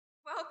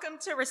Welcome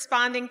to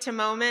Responding to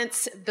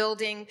Moments,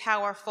 Building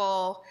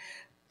Powerful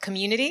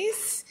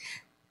Communities.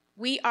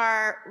 We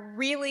are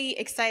really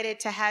excited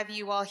to have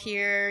you all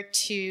here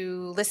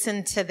to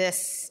listen to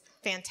this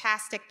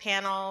fantastic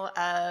panel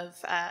of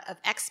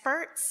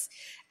experts.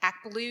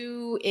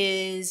 ActBlue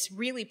is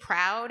really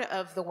proud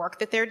of the work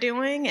that they're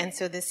doing, and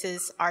so this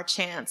is our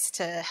chance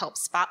to help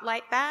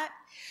spotlight that.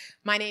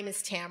 My name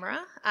is Tamara.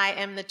 I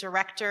am the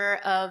director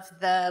of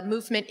the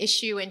Movement,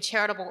 Issue, and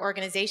Charitable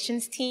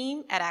Organizations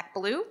team at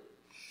ActBlue.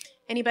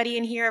 Anybody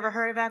in here ever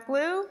heard of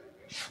ActBlue?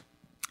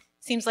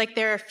 Seems like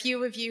there are a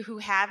few of you who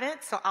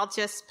haven't, so I'll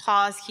just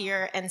pause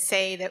here and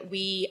say that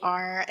we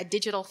are a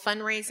digital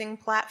fundraising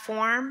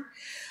platform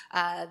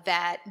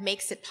that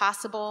makes it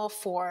possible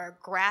for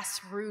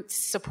grassroots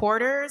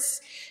supporters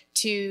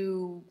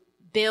to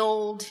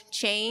build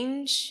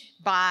change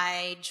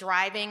by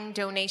driving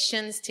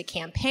donations to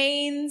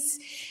campaigns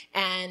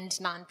and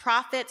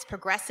nonprofits,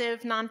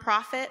 progressive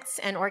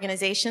nonprofits, and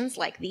organizations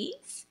like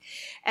these.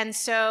 And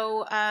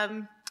so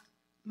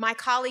my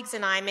colleagues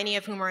and I, many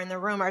of whom are in the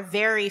room, are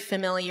very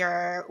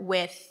familiar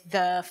with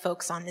the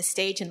folks on this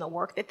stage and the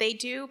work that they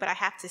do, but I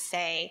have to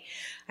say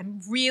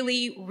I'm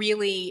really,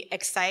 really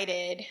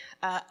excited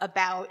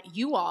about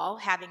you all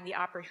having the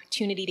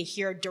opportunity to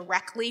hear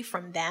directly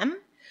from them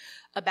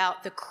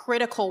about the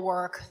critical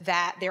work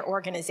that their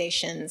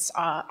organizations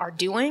are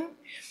doing.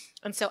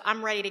 And so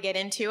I'm ready to get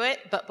into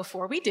it, but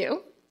before we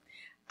do,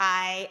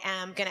 I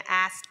am going to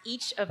ask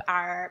each of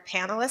our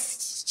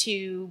panelists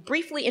to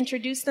briefly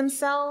introduce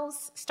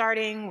themselves,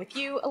 starting with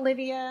you,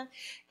 Olivia,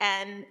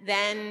 and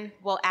then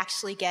we'll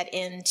actually get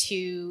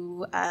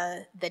into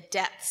the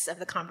depths of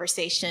the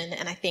conversation,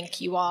 and I think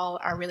you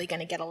all are really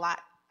going to get a lot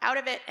out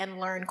of it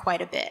and learn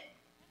quite a bit.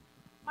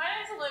 My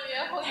name is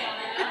Olivia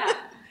Poliana.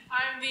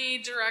 I'm the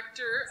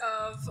Director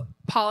of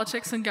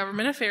Politics and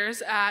Government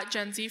Affairs at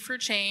Gen Z for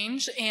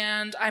Change,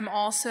 and I'm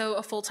also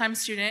a full-time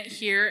student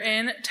here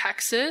in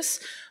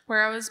Texas,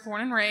 where I was born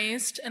and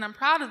raised, and I'm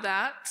proud of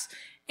that.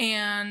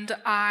 And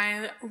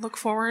I look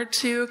forward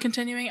to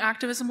continuing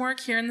activism work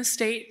here in the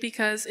state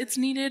because it's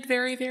needed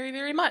very, very,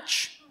 very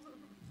much.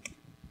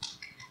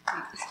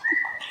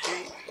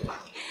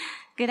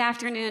 Good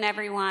afternoon,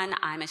 everyone.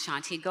 I'm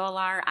Ashanti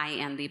Golar. I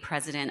am the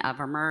president of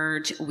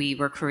Emerge. We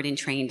recruit and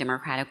train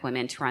Democratic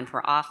women to run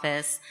for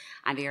office.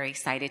 I'm very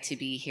excited to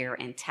be here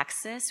in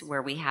Texas,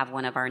 where we have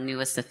one of our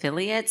newest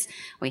affiliates.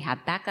 We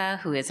have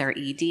Becca, who is our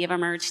ED of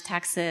Emerge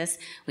Texas.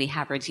 We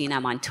have Regina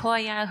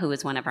Montoya, who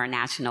is one of our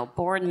national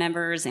board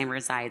members and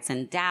resides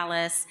in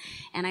Dallas.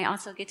 And I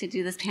also get to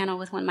do this panel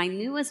with one of my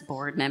newest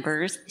board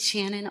members,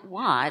 Shannon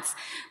Watts,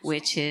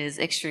 which is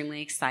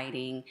extremely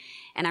exciting.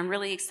 And I'm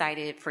really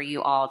excited for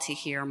you all to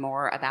hear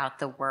more about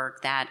the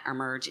work that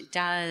Emerge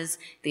does,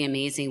 the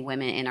amazing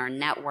women in our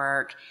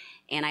network.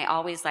 And I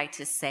always like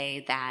to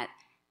say that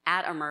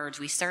at Emerge,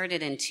 we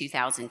started in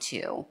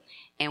 2002.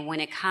 And when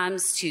it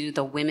comes to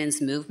the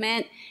women's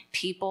movement,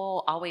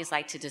 people always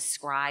like to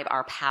describe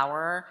our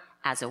power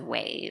as a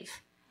wave.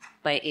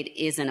 But it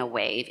isn't a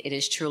wave. It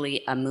is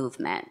truly a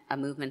movement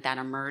that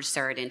Emerge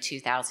started in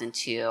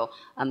 2002,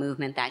 a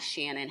movement that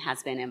Shannon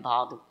has been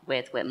involved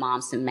with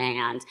Moms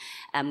Demand,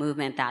 a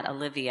movement that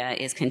Olivia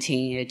is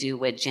continuing to do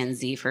with Gen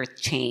Z for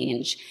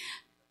Change.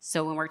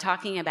 So when we're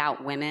talking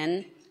about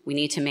women, we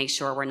need to make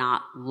sure we're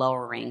not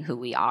lowering who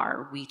we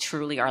are. We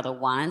truly are the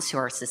ones who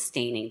are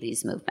sustaining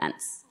these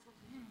movements.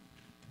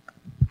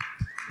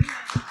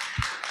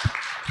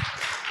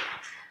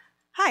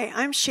 Hi,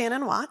 I'm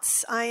Shannon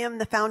Watts. I am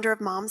the founder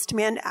of Moms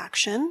Demand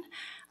Action.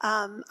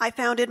 I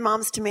founded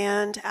Moms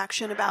Demand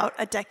Action about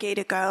a decade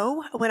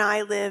ago when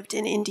I lived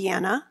in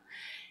Indiana.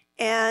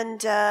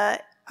 And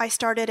I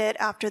started it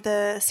after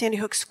the Sandy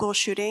Hook school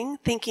shooting,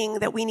 thinking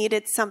that we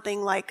needed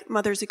something like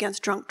Mothers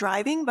Against Drunk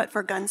Driving, but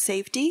for gun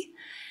safety.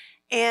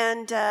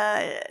 And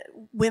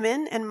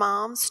women and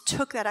moms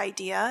took that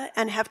idea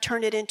and have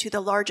turned it into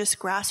the largest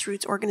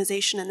grassroots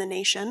organization in the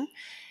nation.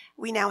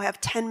 We now have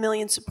 10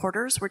 million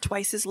supporters. We're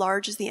twice as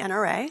large as the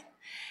NRA.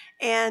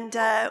 And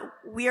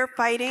we are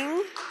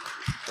fighting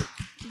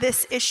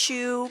this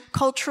issue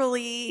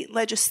culturally,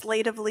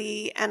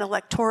 legislatively, and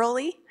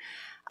electorally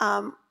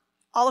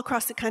all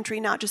across the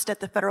country, not just at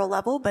the federal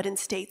level, but in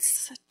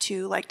states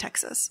too, like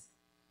Texas.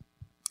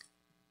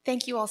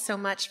 Thank you all so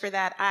much for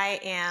that. I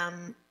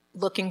am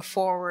looking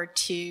forward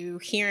to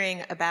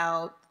hearing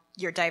about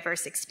your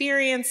diverse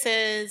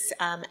experiences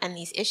and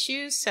these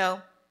issues. So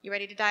you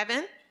ready to dive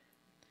in?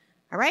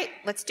 All right,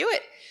 let's do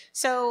it.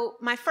 So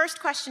my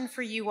first question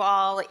for you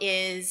all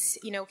is,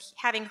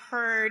 having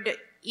heard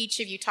each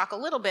of you talk a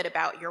little bit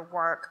about your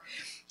work,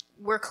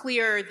 we're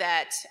clear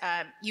that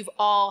you've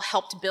all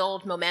helped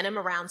build momentum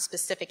around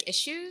specific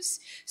issues.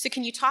 So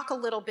can you talk a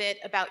little bit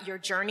about your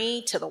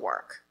journey to the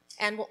work?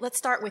 And let's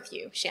start with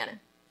you, Shannon.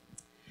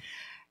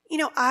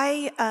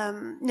 I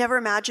never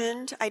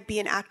imagined I'd be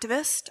an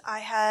activist. I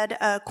had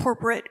a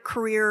corporate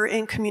career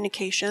in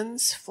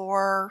communications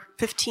for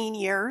 15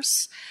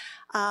 years.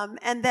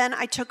 And then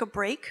I took a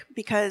break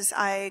because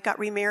I got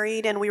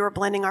remarried and we were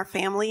blending our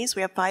families.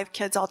 We have 5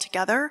 kids all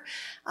together.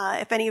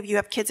 If any of you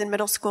have kids in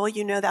middle school,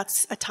 you know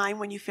that's a time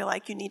when you feel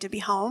like you need to be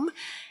home.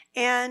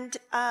 And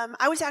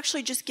I was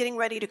actually just getting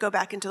ready to go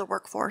back into the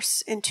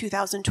workforce in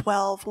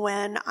 2012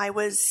 when I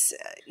was,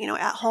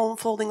 at home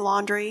folding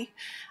laundry,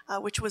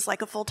 which was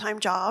like a full-time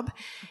job.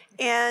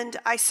 And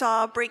I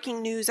saw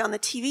breaking news on the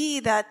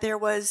TV that there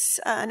was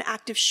an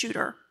active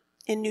shooter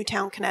in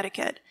Newtown,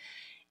 Connecticut.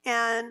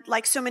 And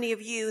like so many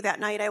of you, that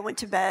night I went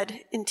to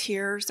bed in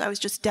tears. I was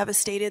just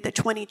devastated that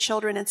 20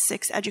 children and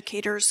 6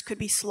 educators could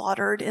be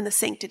slaughtered in the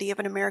sanctity of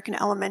an American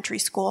elementary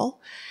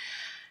school.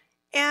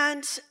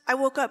 And I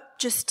woke up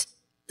just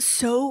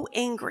so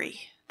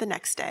angry the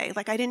next day.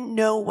 Like I didn't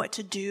know what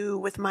to do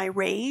with my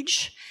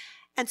rage.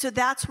 And so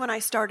that's when I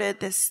started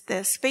this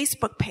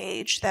Facebook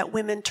page that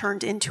women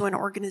turned into an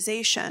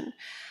organization.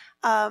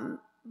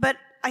 But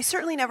I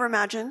certainly never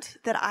imagined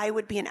that I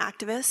would be an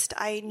activist.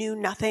 I knew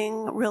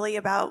nothing really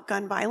about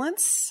gun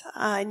violence.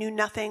 I knew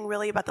nothing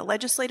really about the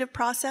legislative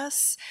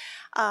process.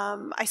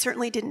 I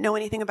certainly didn't know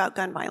anything about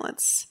gun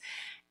violence.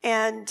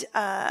 And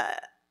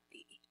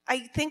I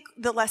think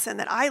the lesson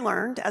that I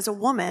learned as a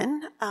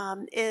woman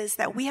is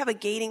that we have a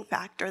gating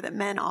factor that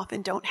men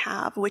often don't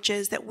have, which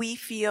is that we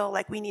feel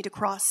like we need to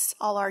cross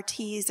all our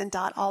T's and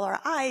dot all our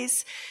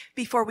I's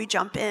before we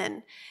jump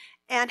in.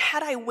 And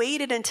had I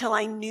waited until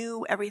I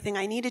knew everything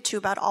I needed to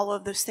about all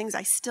of those things,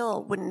 I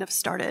still wouldn't have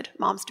started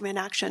Moms Demand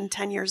Action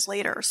 10 years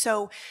later.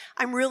 So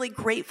I'm really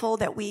grateful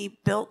that we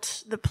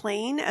built the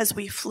plane as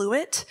we flew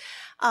it.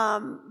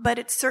 But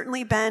it's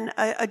certainly been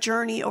a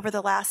journey over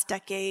the last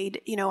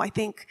decade. I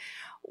think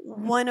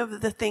one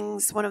of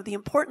the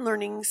important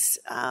learnings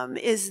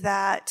is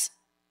that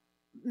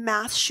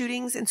mass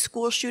shootings and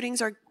school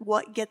shootings are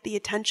what get the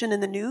attention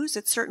in the news.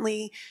 It's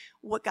certainly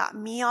what got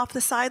me off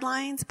the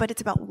sidelines, but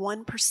it's about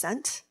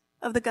 1%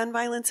 of the gun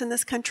violence in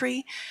this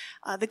country.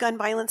 The gun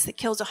violence that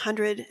kills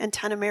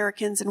 110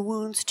 Americans and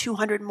wounds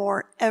 200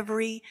 more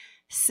every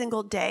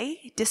single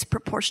day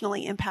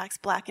disproportionately impacts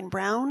Black and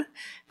brown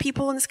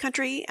people in this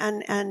country,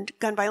 and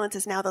gun violence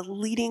is now the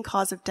leading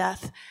cause of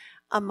death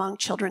among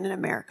children in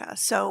America.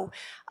 So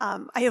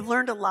I have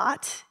learned a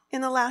lot in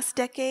the last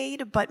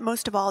decade, but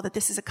most of all that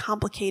this is a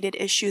complicated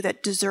issue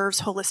that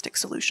deserves holistic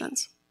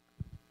solutions.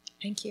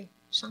 Thank you.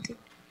 Shanti?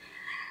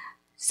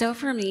 So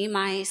for me,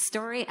 my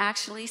story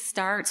actually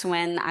starts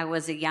when I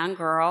was a young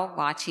girl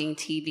watching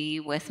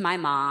TV with my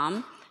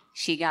mom.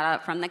 She got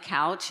up from the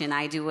couch, and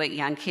I do what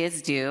young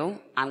kids do.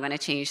 I'm going to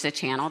change the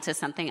channel to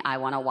something I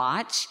want to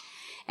watch.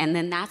 And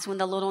then that's when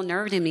the little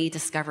nerd in me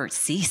discovered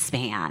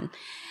C-SPAN.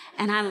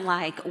 And I'm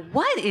like,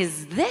 what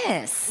is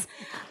this?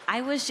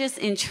 I was just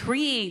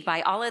intrigued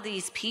by all of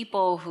these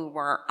people who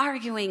were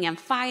arguing and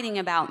fighting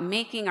about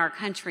making our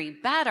country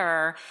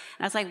better.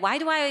 And I was like, why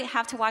do I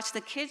have to watch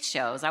the kids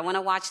shows? I want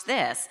to watch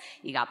this.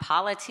 You got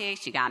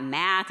politics, you got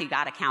math, you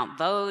got to count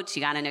votes,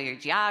 you got to know your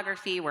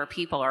geography, where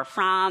people are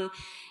from.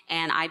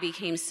 And I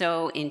became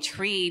so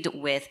intrigued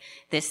with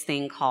this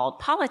thing called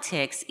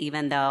politics,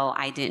 even though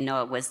I didn't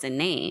know it was the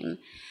name.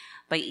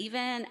 But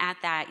even at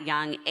that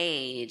young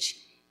age,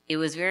 it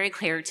was very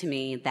clear to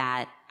me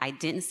that I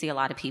didn't see a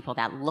lot of people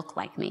that looked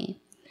like me.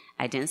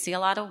 I didn't see a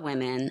lot of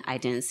women. I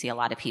didn't see a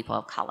lot of people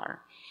of color.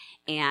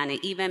 And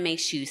it even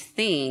makes you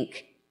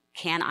think,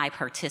 can I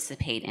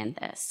participate in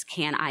this?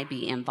 Can I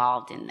be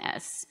involved in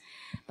this?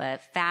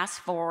 But fast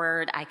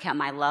forward, I kept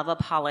my love of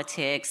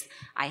politics.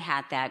 I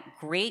had that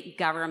great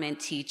government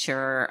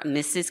teacher,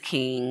 Mrs.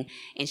 King,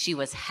 and she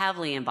was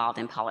heavily involved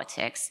in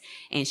politics.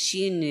 And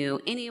she knew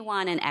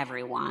anyone and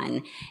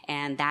everyone.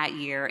 And that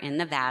year in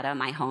Nevada,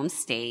 my home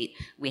state,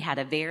 we had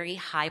a very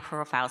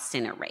high-profile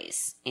Senate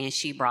race. And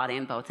she brought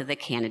in both of the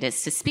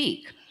candidates to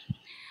speak.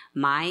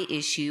 My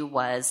issue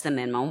was the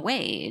minimum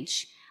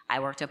wage. I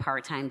worked a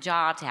part-time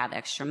job to have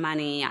extra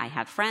money. I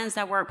had friends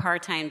that worked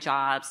part-time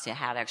jobs to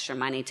have extra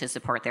money to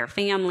support their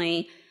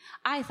family.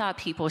 I thought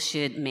people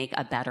should make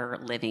a better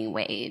living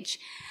wage.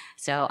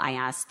 So I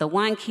asked the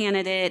one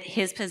candidate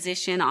his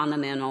position on the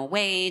minimum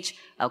wage.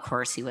 Of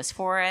course, he was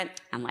for it.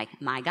 I'm like,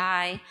 my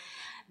guy.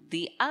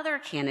 The other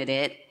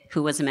candidate,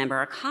 who was a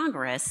member of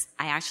Congress,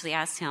 I actually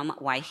asked him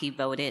why he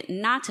voted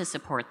not to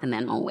support the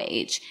minimum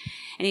wage.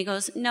 And he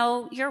goes,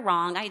 no, you're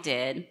wrong, I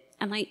did.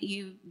 I'm like,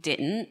 you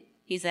didn't.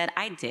 He said,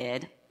 I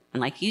did. I'm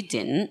like, you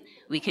didn't.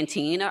 We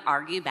continue to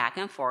argue back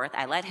and forth.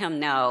 I let him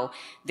know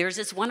there's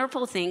this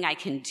wonderful thing I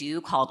can do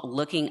called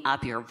looking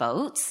up your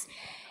votes,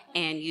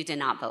 and you did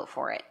not vote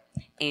for it.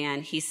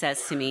 And he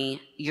says to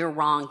me, you're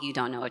wrong. You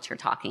don't know what you're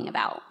talking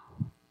about.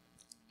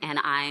 And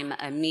I'm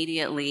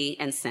immediately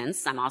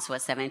incensed. I'm also a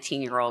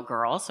 17-year-old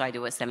girl, so I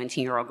do what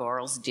 17-year-old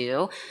girls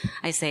do.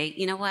 I say,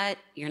 you know what?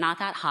 You're not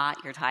that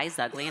hot. Your tie is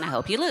ugly, and I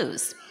hope you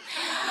lose.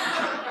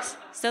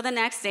 So the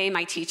next day,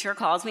 my teacher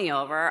calls me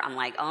over. I'm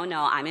like, oh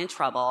no, I'm in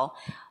trouble.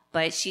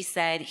 But she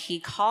said he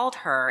called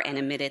her and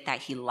admitted that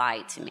he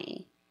lied to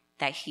me,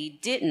 that he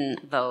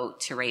didn't vote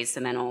to raise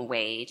the minimum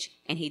wage,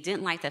 and he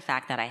didn't like the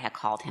fact that I had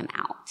called him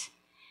out.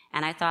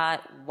 And I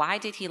thought, why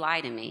did he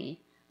lie to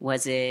me?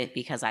 Was it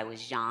because I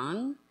was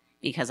young?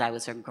 because I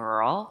was a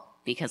girl,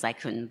 because I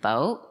couldn't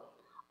vote.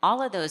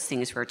 All of those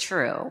things were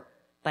true,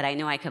 but I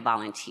knew I could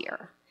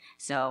volunteer.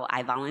 So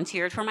I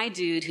volunteered for my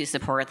dude who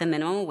supported the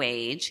minimum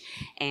wage,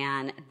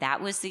 and that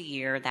was the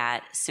year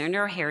that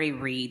Senator Harry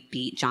Reid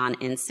beat John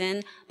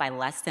Ensign by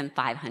less than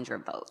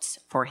 500 votes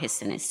for his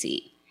Senate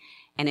seat.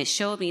 And it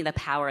showed me the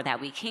power that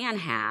we can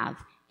have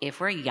if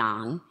we're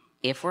young,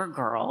 if we're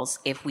girls,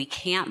 if we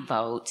can't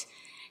vote,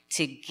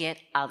 to get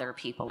other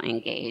people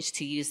engaged,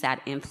 to use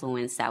that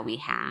influence that we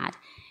had.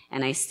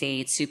 And I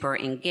stayed super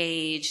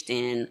engaged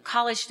in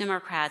college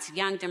Democrats,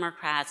 young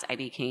Democrats. I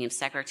became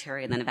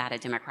secretary of the Nevada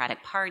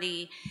Democratic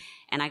Party.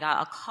 And I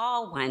got a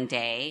call one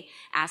day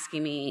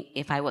asking me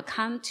if I would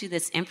come to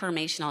this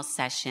informational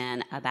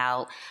session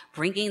about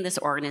bringing this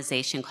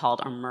organization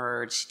called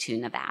Emerge to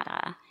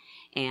Nevada.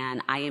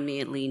 And I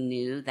immediately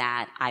knew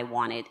that I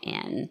wanted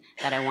in,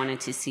 that I wanted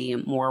to see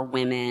more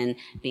women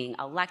being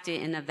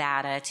elected in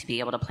Nevada, to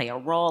be able to play a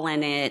role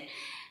in it.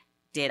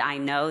 Did I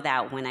know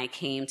that when I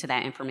came to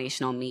that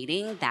informational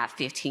meeting that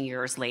 15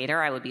 years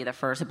later I would be the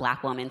first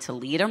Black woman to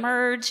lead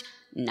Emerge?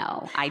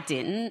 No, I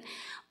didn't.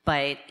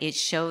 But it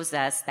shows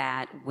us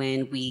that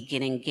when we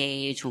get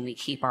engaged, when we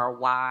keep our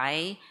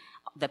why,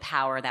 the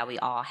power that we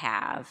all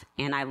have.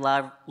 And I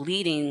love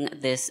leading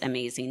this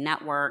amazing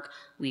network.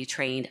 We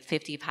trained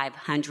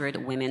 5,500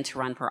 women to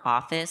run for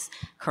office.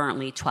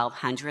 Currently,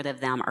 1,200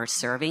 of them are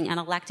serving an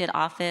elected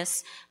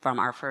office, from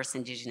our first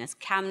Indigenous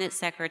cabinet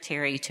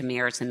secretary to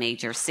mayors in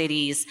major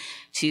cities,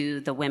 to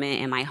the women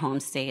in my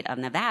home state of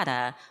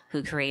Nevada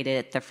who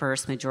created the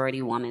first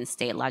majority woman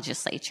state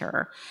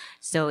legislature.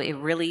 So it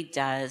really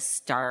does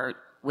start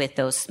with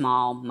those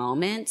small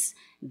moments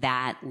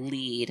that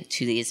lead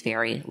to these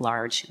very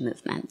large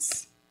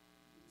movements.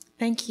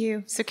 Thank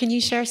you. So can you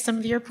share some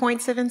of your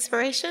points of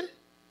inspiration?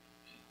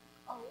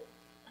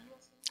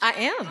 I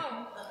am.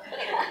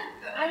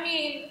 I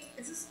mean,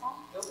 is this on?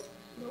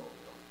 Nope.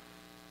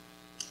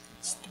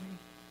 It's 3.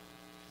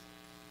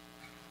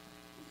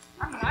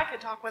 I mean, I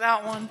could talk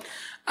without one.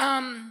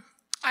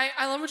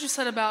 I love what you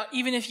said about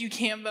even if you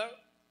can't vote.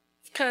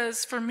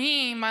 Because for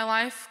me, my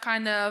life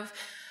kind of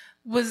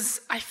was,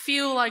 I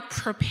feel like,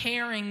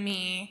 preparing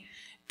me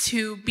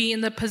to be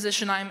in the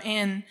position I'm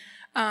in.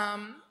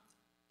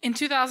 In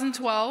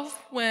 2012,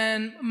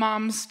 when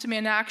Moms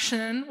Demand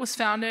Action was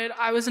founded,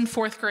 I was in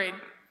 4th grade,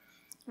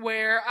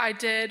 where I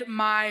did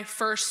my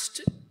first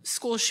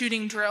school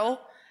shooting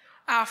drill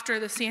after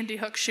the Sandy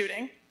Hook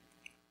shooting.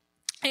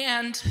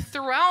 And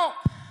throughout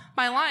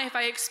my life,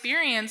 I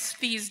experienced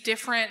these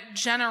different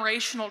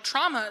generational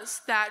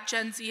traumas that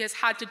Gen Z has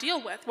had to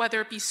deal with, whether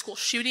it be school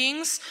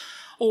shootings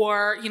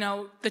or,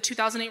 the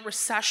 2008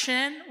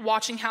 recession,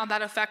 watching how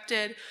that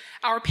affected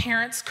our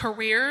parents'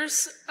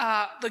 careers,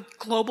 the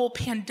global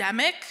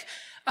pandemic,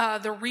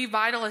 the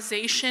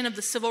revitalization of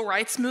the civil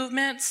rights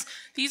movements.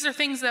 These are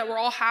things that were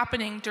all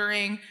happening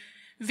during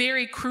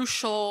very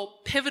crucial,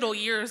 pivotal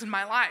years in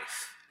my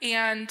life.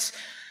 And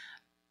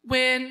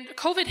when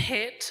COVID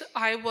hit,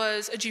 I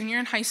was a junior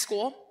in high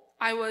school.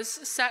 I was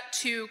set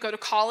to go to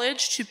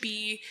college to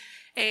be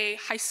a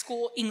high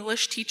school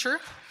English teacher.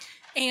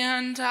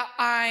 And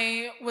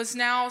I was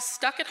now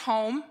stuck at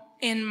home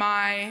in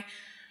my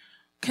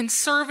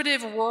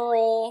conservative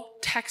rural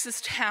Texas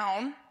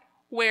town,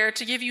 where,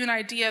 to give you an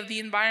idea of the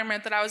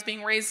environment that I was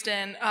being raised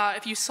in,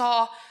 if you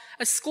saw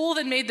a school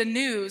that made the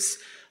news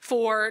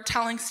for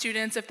telling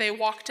students if they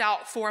walked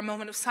out for a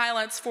moment of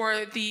silence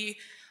for the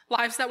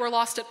lives that were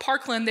lost at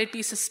Parkland, they'd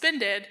be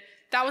suspended,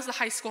 that was the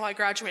high school I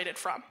graduated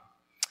from.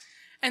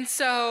 And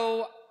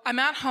so I'm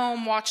at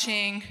home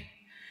watching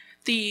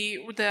the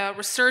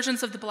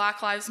resurgence of the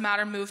Black Lives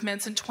Matter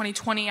movements in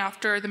 2020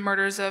 after the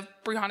murders of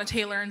Breonna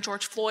Taylor and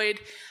George Floyd.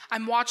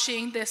 I'm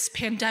watching this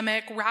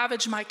pandemic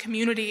ravage my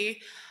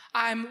community.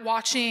 I'm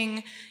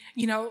watching,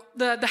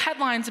 the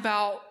headlines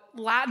about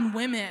Latin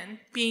women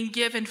being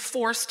given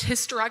forced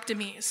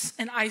hysterectomies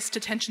in ICE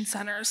detention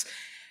centers.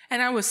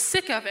 And I was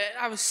sick of it.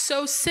 I was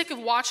so sick of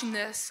watching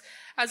this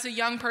as a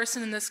young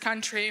person in this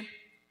country.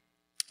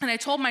 And I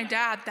told my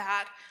dad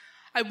that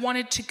I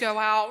wanted to go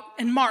out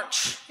and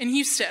march in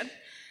Houston.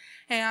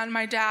 And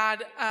my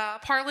dad,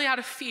 partly out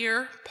of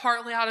fear,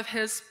 partly out of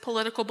his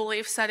political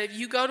beliefs, said, if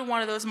you go to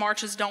one of those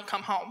marches, don't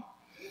come home.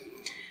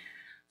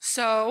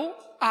 So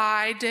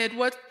I did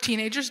what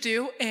teenagers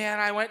do, and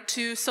I went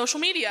to social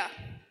media,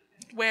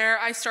 where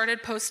I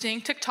started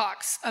posting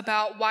TikToks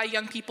about why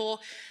young people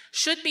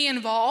should be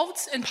involved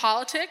in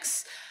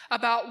politics,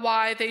 about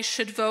why they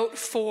should vote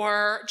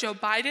for Joe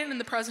Biden in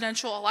the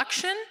presidential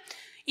election,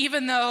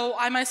 even though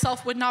I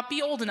myself would not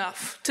be old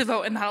enough to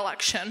vote in that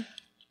election.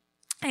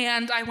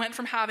 And I went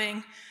from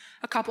having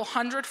a couple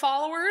hundred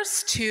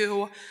followers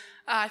to,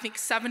 I think,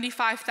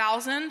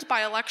 75,000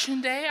 by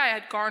election day. I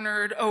had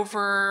garnered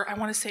over,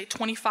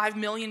 25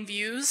 million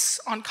views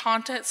on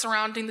content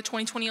surrounding the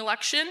 2020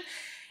 election.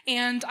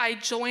 And I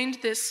joined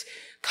this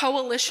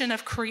coalition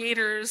of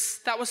creators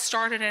that was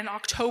started in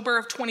October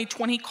of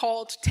 2020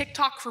 called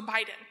TikTok for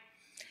Biden.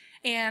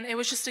 And it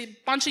was just a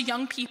bunch of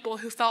young people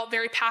who felt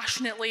very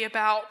passionately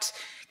about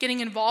getting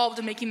involved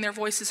and making their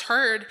voices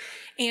heard.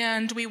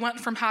 And we went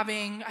from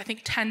having, I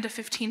think, 10 to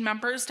 15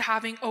 members to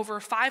having over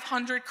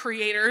 500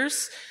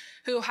 creators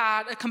who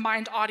had a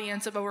combined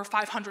audience of over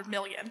 500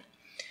 million.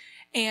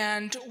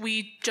 And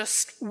we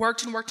just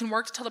worked and worked and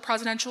worked until the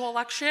presidential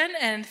election.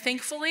 And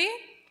thankfully,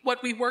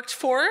 what we worked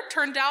for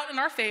turned out in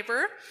our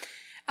favor.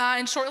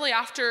 And shortly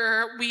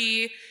after,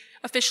 we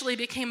officially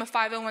became a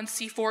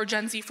 501c4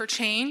 Gen Z for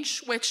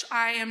Change, which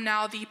I am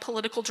now the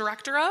political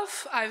director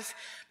of. I've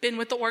been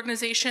with the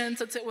organization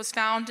since it was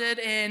founded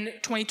in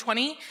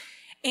 2020.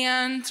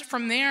 And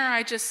from there,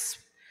 I just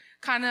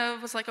kind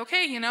of was like,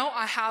 okay,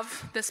 I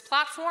have this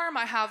platform,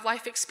 I have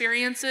life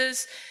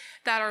experiences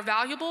that are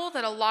valuable,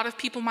 that a lot of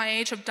people my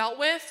age have dealt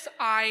with.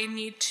 I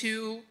need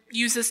to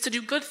use this to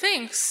do good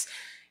things.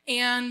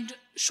 And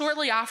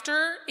shortly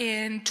after,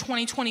 in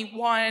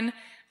 2021,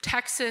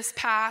 Texas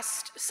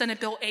passed Senate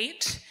Bill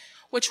 8,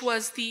 which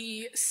was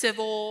the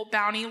civil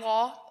bounty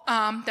law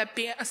that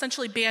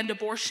essentially banned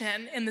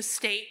abortion in the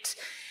state.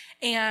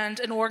 And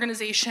an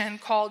organization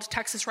called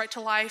Texas Right to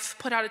Life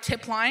put out a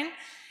tip line.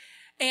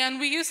 And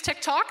we used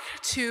TikTok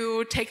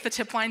to take the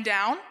tip line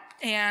down.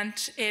 And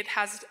it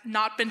has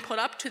not been put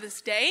up to this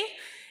day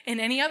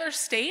in any other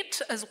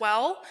state as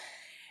well.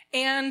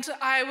 And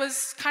I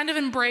was kind of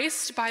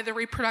embraced by the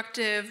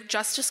reproductive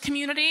justice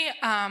community.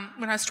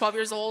 When I was 12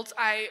 years old,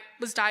 I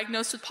was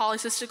diagnosed with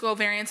polycystic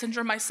ovarian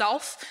syndrome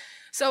myself.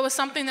 So it was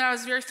something that I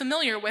was very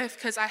familiar with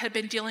because I had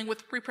been dealing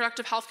with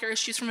reproductive healthcare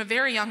issues from a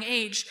very young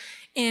age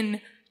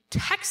in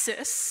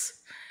Texas.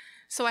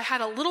 So I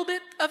had a little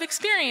bit of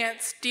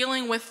experience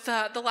dealing with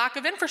the lack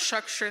of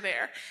infrastructure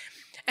there.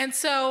 And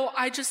so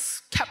I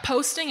just kept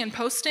posting,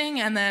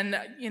 and then,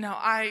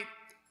 I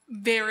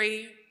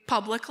very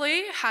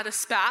publicly had a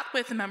spat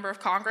with a member of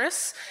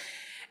Congress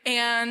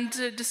and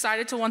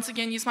decided to once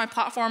again use my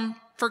platform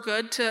for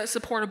good to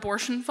support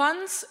abortion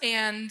funds.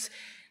 And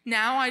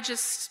now I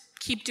just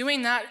keep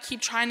doing that, keep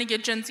trying to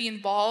get Gen Z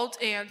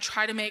involved and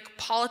try to make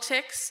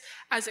politics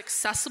as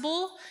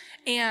accessible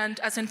and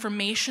as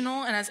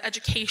informational and as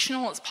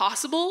educational as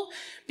possible,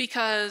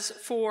 because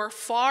for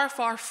far,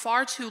 far,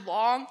 far too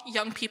long,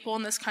 young people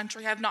in this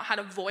country have not had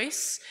a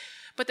voice,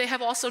 but they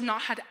have also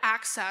not had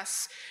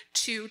access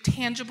to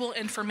tangible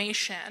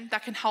information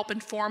that can help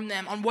inform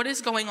them on what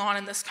is going on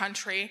in this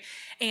country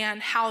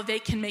and how they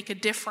can make a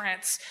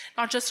difference,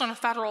 not just on a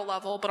federal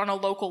level, but on a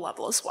local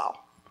level as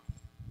well.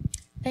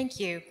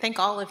 Thank you. Thank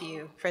all of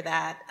you for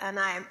that. And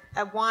I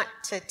want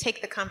to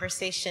take the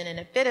conversation in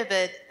a bit of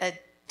a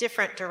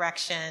different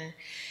direction.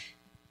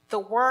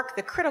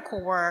 The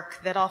critical work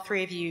that all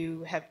three of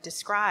you have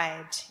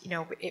described,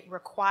 it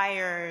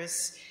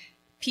requires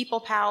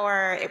people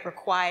power, it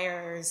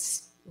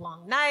requires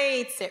long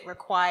nights, it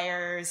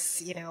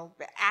requires,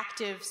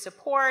 active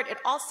support. It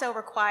also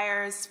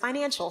requires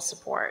financial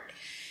support.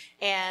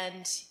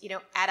 And,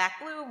 at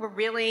Act Blue, we're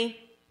really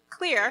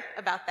clear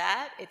about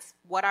that. It's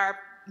what our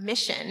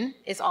mission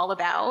is all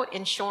about,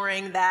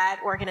 ensuring that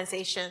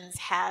organizations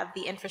have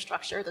the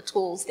infrastructure, the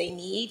tools they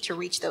need to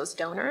reach those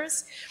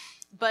donors.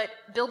 But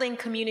building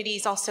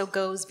communities also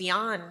goes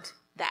beyond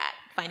that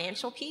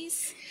financial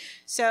piece.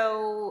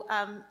 So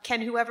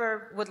can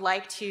whoever would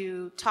like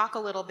to talk a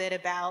little bit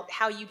about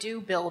how you do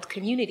build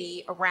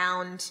community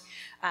around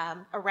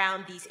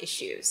these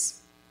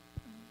issues?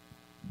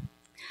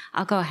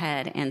 I'll go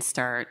ahead and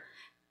start.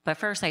 But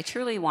first, I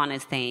truly want to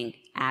thank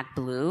Act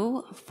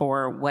Blue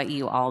for what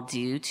you all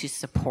do to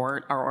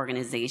support our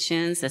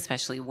organizations,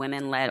 especially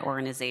women-led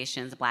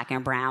organizations, Black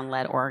and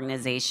brown-led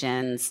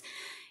organizations.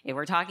 If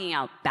we're talking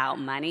about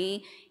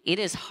money, it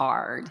is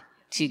hard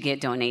to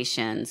get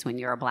donations when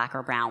you're a Black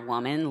or brown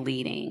woman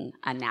leading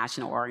a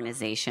national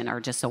organization or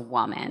just a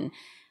woman.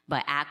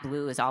 But Act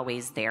Blue is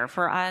always there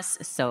for us,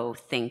 so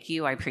thank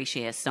you. I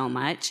appreciate it so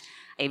much.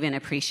 I even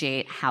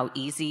appreciate how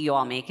easy you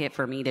all make it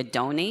for me to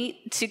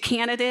donate to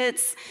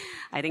candidates.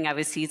 I think I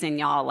was teasing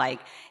y'all,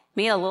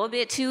 made it a little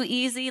bit too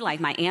easy.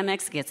 My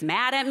Amex gets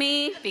mad at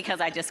me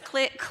because I just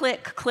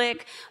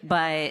click.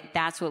 But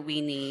that's what we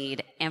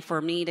need. And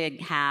for me to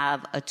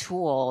have a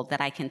tool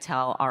that I can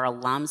tell our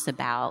alums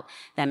about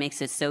that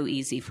makes it so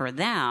easy for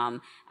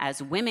them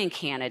as women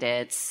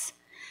candidates,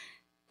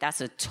 that's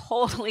a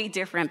totally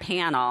different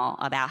panel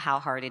about how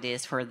hard it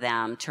is for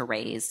them to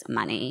raise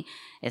money,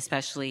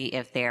 especially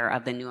if they're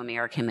of the new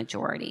American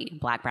majority,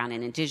 Black, brown,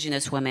 and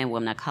indigenous women,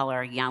 women of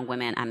color, young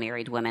women,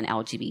 unmarried women,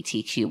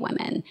 LGBTQ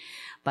women.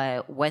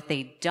 But what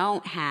they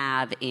don't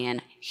have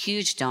in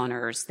huge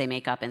donors, they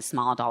make up in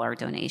small dollar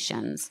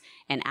donations.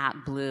 And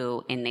Act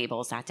Blue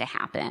enables that to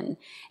happen.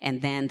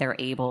 And then they're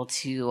able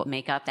to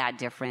make up that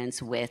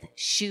difference with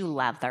shoe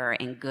leather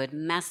and good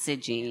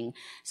messaging.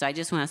 So I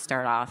just want to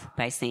start off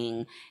by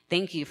saying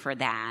thank you for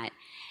that.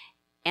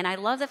 And I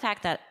love the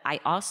fact that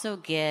I also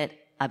get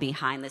a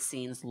behind the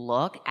scenes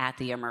look at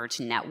the Emerge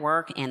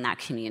Network and that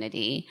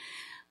community.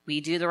 We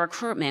do the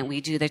recruitment,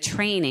 we do the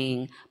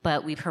training,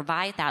 but we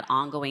provide that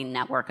ongoing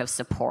network of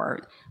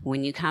support.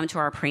 When you come to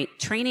our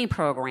training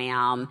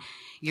program,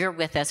 you're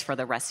with us for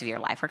the rest of your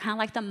life. We're kind of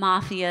like the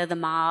mafia, the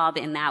mob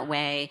in that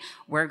way.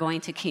 We're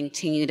going to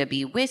continue to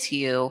be with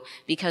you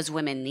because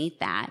women need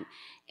that.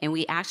 And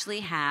we actually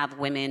have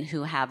women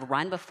who have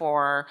run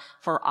before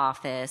for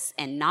office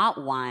and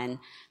not won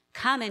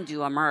come and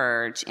do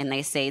Emerge, and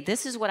they say,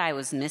 this is what I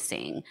was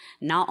missing.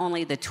 Not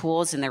only the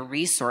tools and the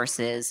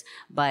resources,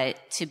 but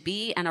to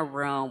be in a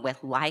room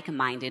with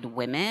like-minded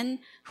women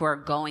who are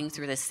going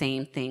through the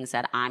same things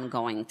that I'm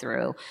going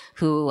through,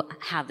 who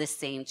have the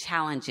same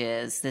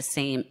challenges, the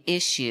same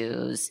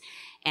issues,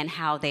 and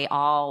how they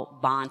all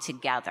bond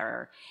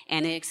together.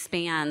 And it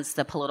expands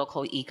the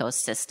political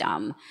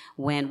ecosystem.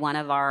 When one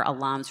of our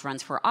alums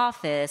runs for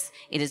office,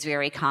 it is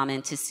very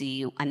common to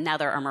see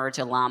another Emerge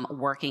alum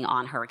working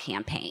on her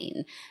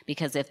campaign.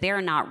 Because if they're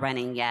not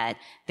running yet,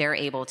 they're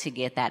able to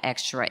get that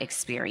extra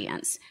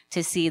experience,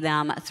 to see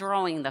them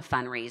throwing the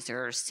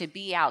fundraisers, to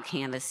be out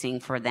canvassing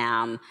for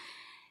them.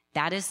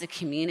 That is the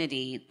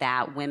community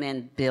that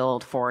women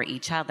build for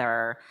each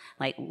other.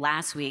 Like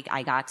last week,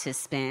 I got to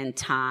spend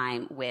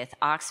time with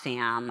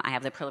Oxfam. I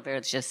have the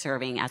privilege of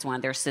serving as one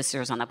of their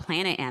Sisters on the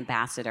Planet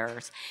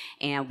ambassadors,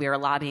 and we were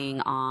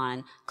lobbying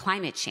on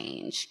climate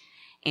change.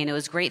 And it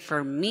was great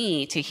for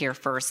me to hear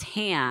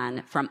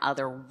firsthand from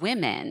other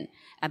women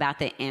about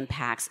the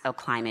impacts of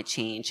climate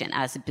change and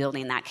us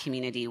building that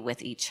community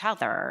with each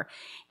other.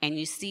 And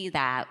you see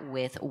that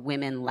with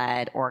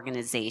women-led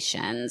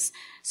organizations.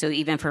 So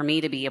even for me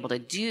to be able to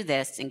do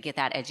this and get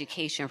that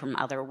education from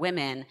other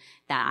women,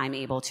 that I'm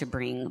able to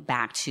bring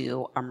back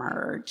to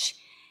Emerge.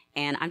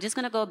 And I'm just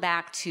going to go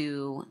back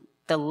to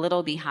the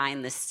little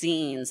behind the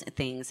scenes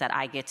things that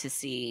I get to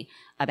see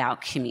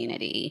about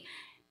community,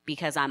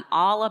 because I'm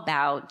all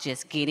about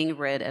just getting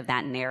rid of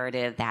that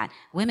narrative that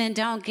women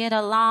don't get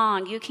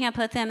along, you can't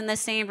put them in the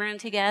same room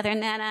together,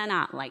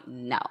 no. Like,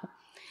 no.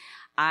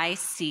 I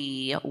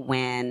see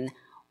when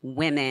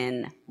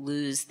women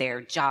lose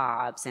their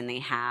jobs and they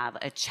have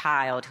a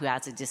child who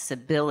has a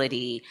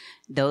disability,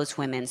 those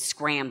women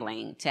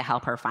scrambling to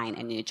help her find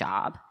a new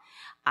job.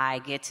 I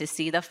get to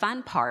see the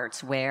fun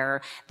parts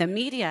where the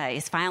media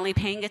is finally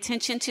paying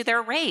attention to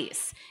their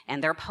race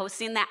and they're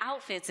posting the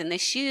outfits and the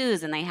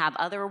shoes and they have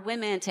other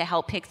women to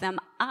help pick them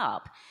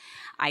up.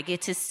 I get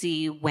to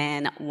see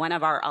when one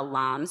of our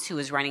alums who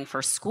is running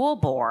for school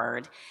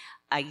board,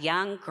 a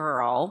young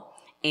girl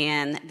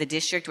in the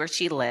district where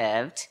she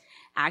lived,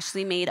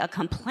 actually made a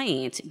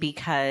complaint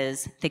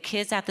because the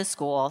kids at the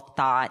school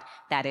thought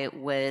that it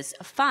was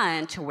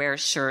fun to wear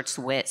shirts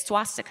with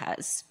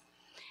swastikas.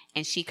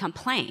 And she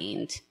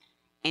complained,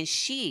 and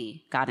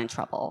she got in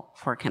trouble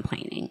for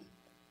complaining.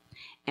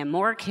 And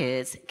more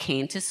kids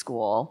came to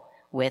school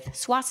with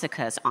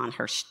swastikas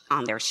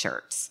on their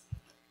shirts.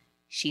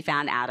 She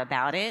found out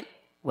about it.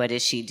 What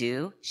does she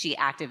do? She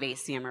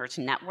activates the Emerge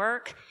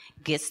network,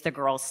 gets the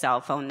girl's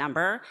cell phone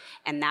number,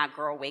 and that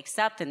girl wakes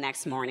up the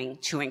next morning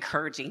to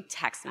encouraging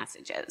text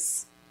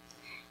messages.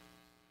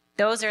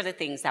 Those are the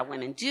things that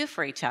women do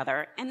for each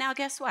other. And now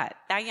guess what?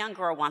 That young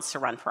girl wants to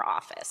run for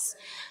office.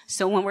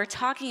 So when we're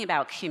talking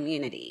about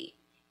community,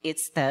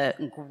 it's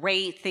the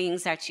great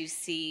things that you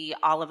see,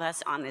 all of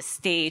us on this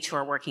stage who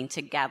are working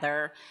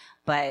together,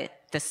 but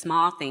the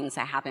small things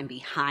that happen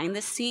behind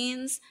the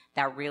scenes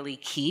that really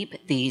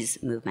keep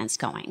these movements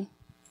going.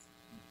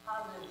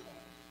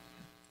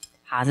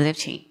 Positive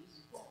change.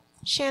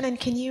 Shannon,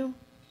 can you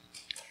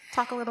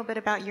talk a little bit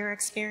about your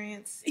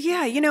experience?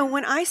 Yeah,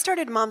 when I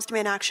started Moms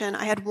Demand Action,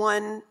 I had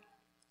one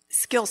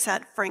skill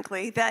set,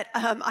 frankly, that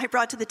I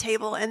brought to the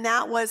table, and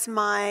that was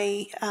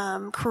my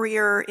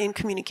career in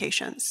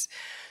communications.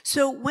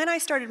 So when I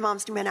started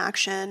Moms Demand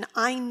Action,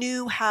 I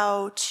knew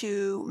how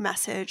to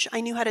message.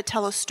 I knew how to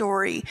tell a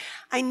story.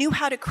 I knew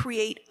how to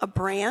create a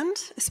brand,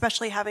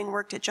 especially having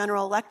worked at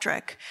General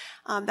Electric.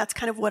 That's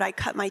kind of what I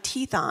cut my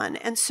teeth on.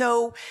 And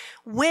so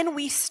when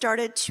we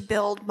started to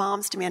build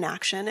Moms Demand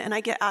Action, and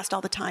I get asked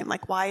all the time,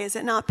 like, why is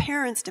it not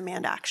Parents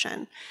Demand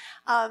Action?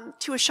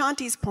 To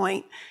Ashanti's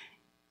point,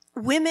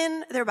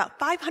 women, there are about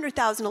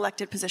 500,000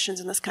 elected positions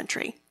in this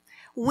country.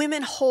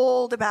 Women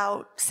hold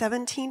about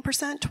 17%,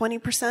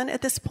 20%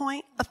 at this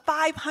point of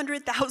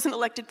 500,000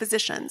 elected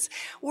positions.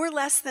 We're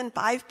less than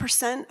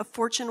 5% of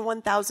Fortune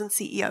 1000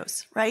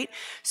 CEOs, right?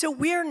 So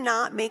we're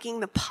not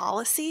making the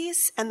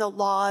policies and the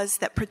laws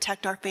that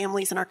protect our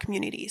families and our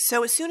communities.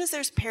 So as soon as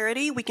there's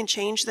parity, we can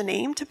change the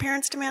name to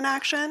Parents Demand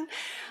Action.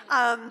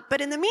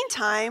 But in the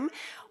meantime,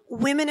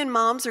 women and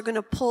moms are going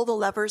to pull the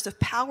levers of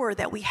power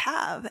that we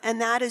have,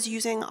 and that is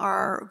using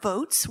our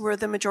votes. We're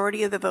the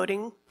majority of the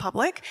voting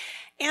public,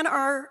 and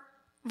our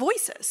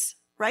voices,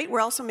 right? We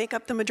also make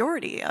up the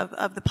majority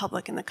of the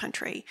public in the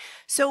country.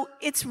 So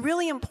it's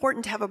really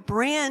important to have a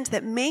brand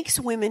that makes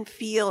women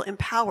feel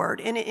empowered.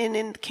 And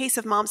in the case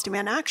of Moms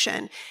Demand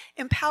Action,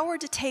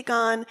 empowered to take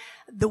on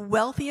the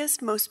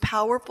wealthiest, most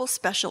powerful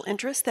special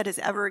interest that has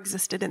ever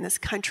existed in this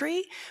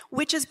country,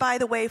 which is, by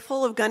the way,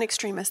 full of gun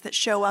extremists that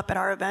show up at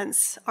our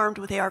events armed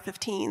with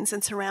AR-15s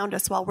and surround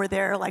us while we're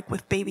there, like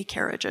with baby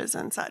carriages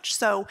and such.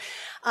 So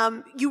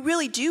you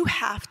really do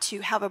have to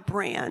have a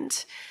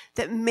brand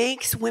that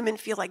makes women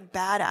feel like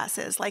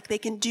badasses, like they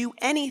can do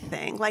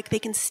anything, like they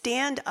can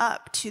stand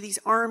up to these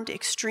armed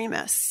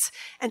extremists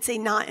and say,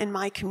 not in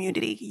my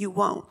community, you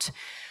won't.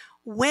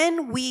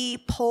 When we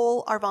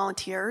poll our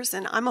volunteers,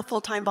 and I'm a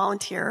full-time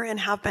volunteer and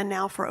have been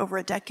now for over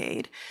a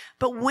decade,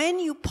 but when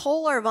you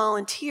poll our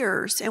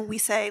volunteers and we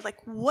say, like,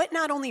 what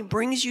not only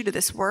brings you to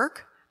this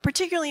work,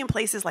 particularly in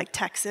places like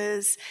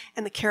Texas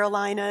and the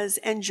Carolinas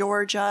and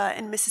Georgia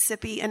and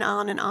Mississippi and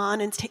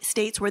on in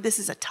states where this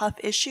is a tough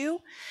issue,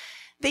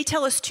 they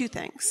tell us two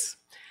things.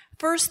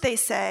 First, they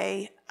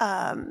say,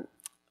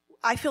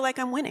 I feel like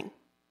I'm winning.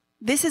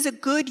 This is a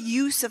good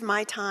use of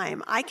my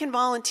time. I can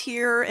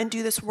volunteer and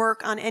do this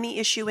work on any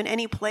issue in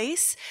any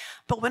place,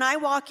 but when I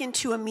walk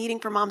into a meeting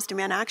for Moms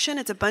Demand Action,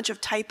 it's a bunch of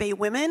type A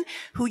women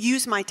who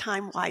use my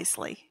time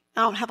wisely.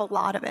 I don't have a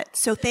lot of it.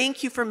 So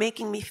thank you for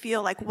making me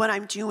feel like what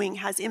I'm doing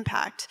has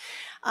impact.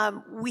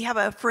 We have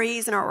a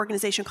phrase in our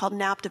organization called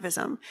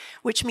naptivism,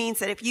 which means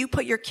that if you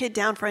put your kid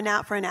down for a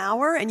nap for an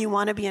hour and you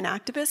want to be an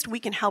activist, we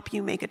can help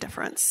you make a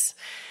difference.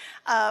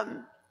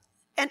 And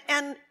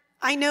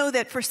I know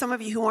that for some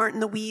of you who aren't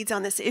in the weeds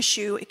on this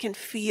issue, it can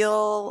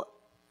feel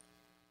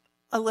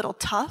a little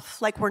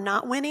tough, like we're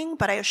not winning,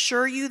 but I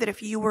assure you that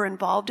if you were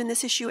involved in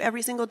this issue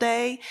every single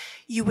day,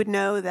 you would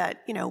know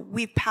that,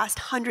 we've passed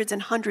hundreds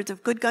and hundreds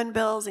of good gun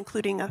bills,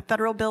 including a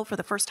federal bill for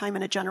the first time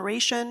in a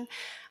generation.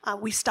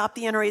 We stopped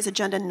the NRA's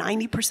agenda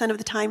 90% of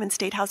the time in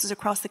state houses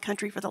across the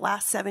country for the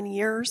last 7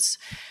 years,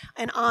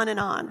 and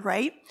on,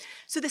 right?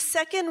 So the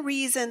second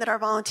reason that our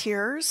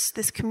volunteers,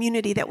 this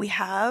community that we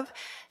have,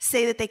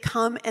 say that they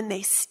come and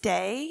they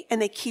stay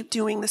and they keep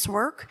doing this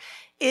work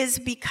is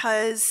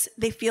because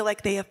they feel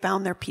like they have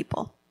found their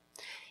people.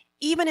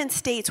 Even in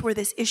states where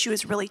this issue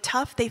is really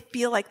tough, they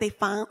feel like they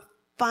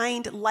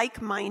find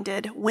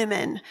like-minded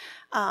women.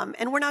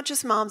 And we're not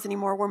just moms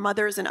anymore, we're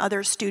mothers and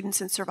other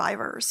students and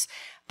survivors.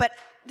 But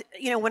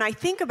when I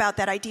think about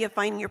that idea of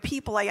finding your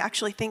people, I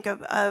actually think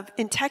of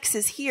in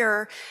Texas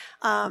here,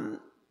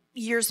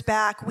 years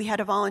back, we had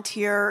a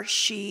volunteer.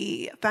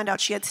 She found out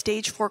she had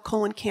stage 4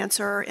 colon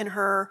cancer in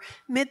her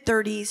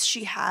mid-30s.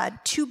 She had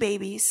 2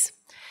 babies.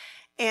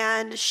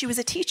 And she was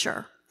a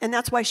teacher, and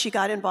that's why she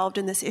got involved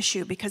in this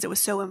issue, because it was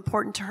so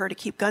important to her to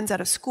keep guns out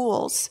of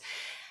schools.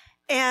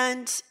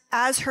 And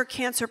as her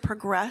cancer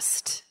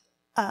progressed,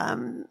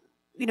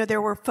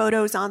 there were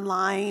photos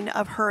online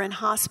of her in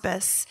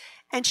hospice,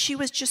 and she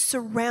was just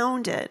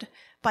surrounded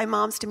by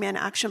Moms Demand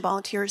Action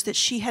volunteers that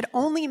she had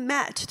only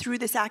met through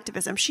this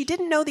activism. She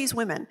didn't know these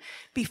women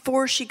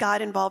before she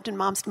got involved in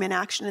Moms Demand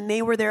Action, and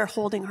they were there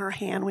holding her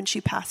hand when she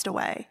passed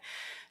away.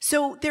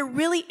 So there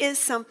really is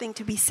something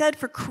to be said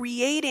for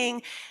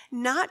creating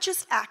not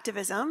just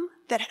activism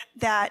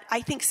that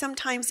I think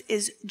sometimes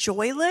is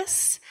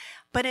joyless,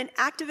 but an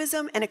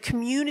activism and a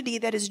community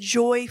that is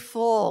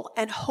joyful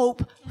and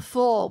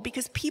hopeful,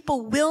 because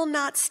people will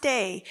not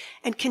stay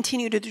and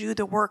continue to do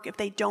the work if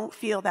they don't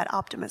feel that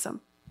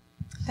optimism.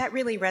 That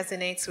really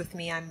resonates with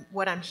me.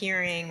 What I'm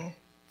hearing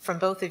from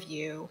both of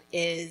you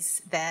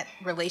is that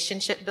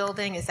relationship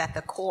building is at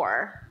the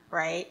core,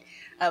 right,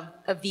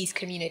 of these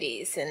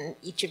communities and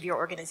each of your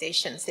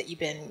organizations that you've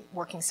been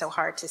working so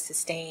hard to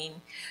sustain.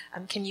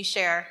 Can you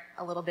share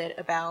a little bit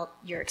about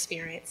your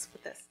experience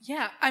with this?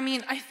 Yeah,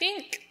 I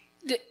think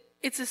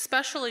it's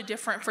especially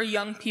different for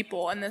young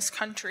people in this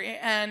country.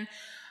 And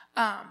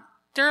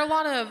there are a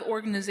lot of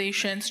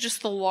organizations,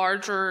 just the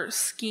larger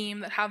scheme,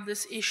 that have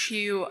this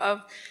issue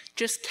of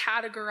just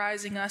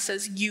categorizing us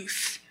as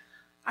youth.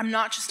 I'm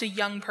not just a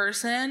young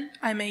person.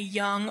 I'm a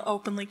young,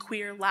 openly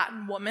queer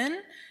Latin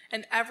woman,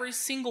 and every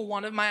single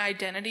one of my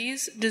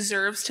identities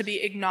deserves to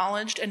be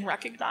acknowledged and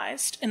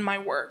recognized in my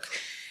work.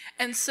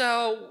 And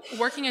so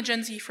working at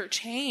Gen Z for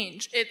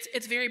Change,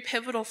 it's very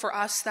pivotal for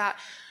us that,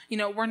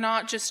 we're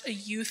not just a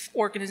youth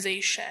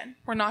organization.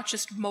 We're not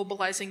just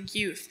mobilizing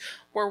youth.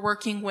 We're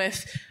working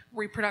with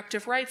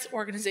reproductive rights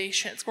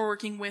organizations. We're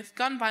working with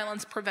gun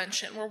violence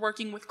prevention. We're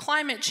working with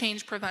climate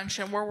change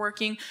prevention. We're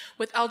working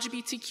with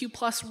LGBTQ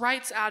plus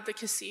rights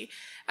advocacy.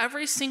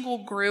 Every single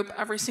group,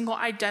 every single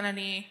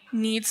identity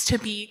needs to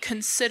be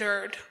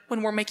considered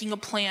when we're making a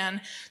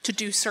plan to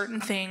do certain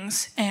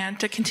things and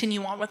to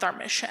continue on with our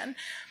mission.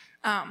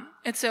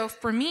 And so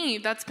for me,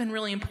 that's been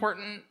really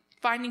important,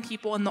 finding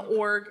people in the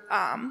org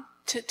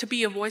to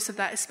be a voice of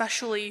that,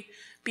 especially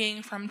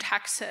being from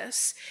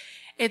Texas.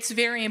 It's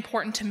very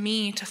important to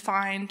me to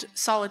find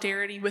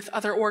solidarity with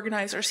other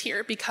organizers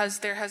here, because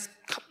there has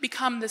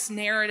become this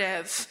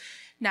narrative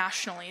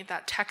nationally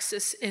that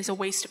Texas is a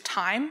waste of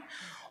time,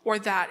 or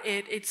that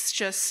it's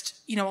just,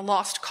 a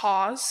lost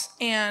cause.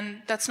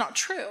 And that's not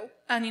true.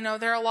 And,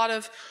 there are a lot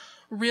of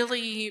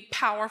really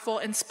powerful,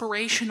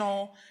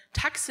 inspirational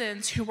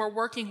Texans who are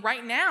working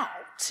right now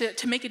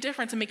to make a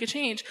difference and make a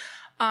change.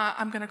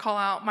 I'm going to call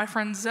out my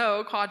friend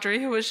Zoe Caudry,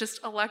 who was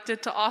just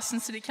elected to Austin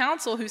City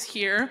Council, who's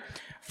here.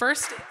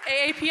 First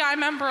AAPI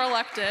member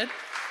elected.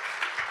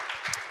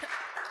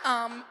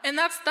 And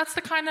that's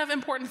the kind of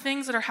important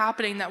things that are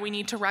happening that we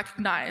need to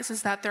recognize,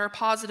 is that there are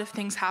positive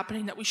things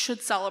happening that we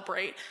should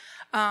celebrate.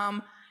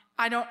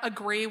 I don't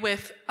agree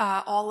with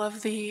all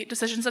of the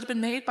decisions that have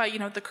been made by,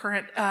 the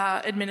current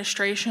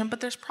administration, but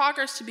there's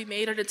progress to be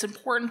made, and it's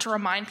important to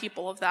remind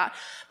people of that.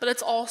 But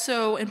it's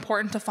also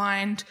important to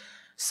find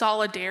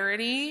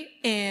solidarity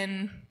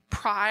in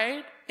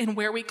pride in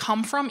where we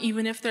come from,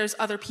 even if there's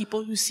other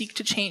people who seek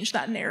to change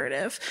that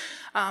narrative.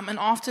 And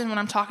often when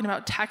I'm talking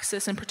about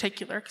Texas in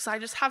particular, because I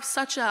just have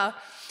such a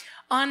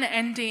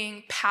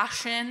unending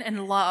passion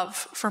and love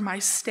for my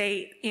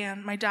state.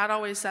 And my dad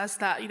always says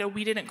that,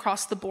 we didn't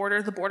cross the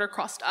border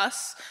crossed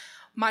us.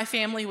 My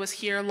family was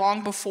here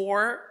long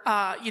before,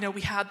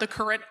 we had the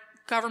current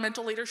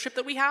governmental leadership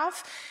that we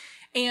have.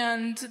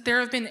 And there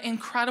have been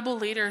incredible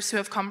leaders who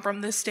have come from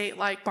this state,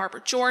 like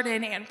Barbara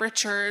Jordan, Ann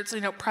Richards,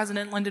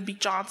 President Lyndon B.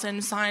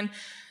 Johnson signed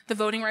the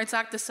Voting Rights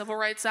Act, the Civil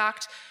Rights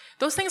Act.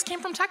 Those things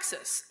came from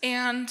Texas.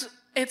 And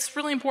it's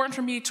really important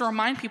for me to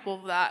remind people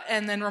of that,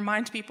 and then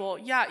remind people,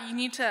 you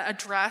need to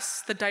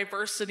address the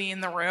diversity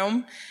in the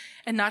room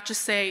and not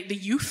just say the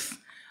youth,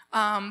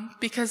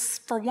 because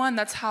for one,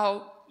 that's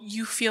how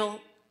you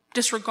feel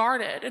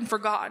disregarded and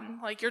forgotten.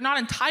 Like, you're not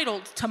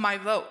entitled to my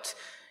vote.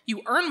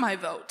 You earn my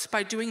vote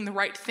by doing the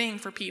right thing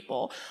for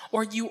people,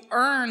 or you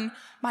earn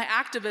my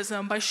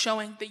activism by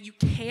showing that you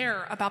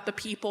care about the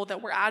people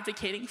that we're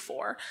advocating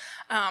for.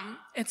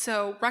 And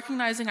so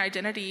recognizing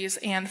identities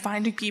and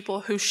finding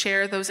people who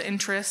share those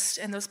interests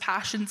and those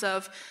passions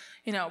of,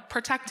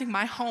 protecting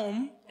my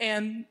home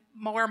and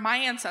where my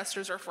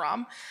ancestors are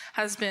from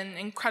has been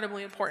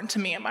incredibly important to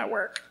me in my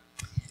work.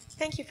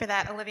 Thank you for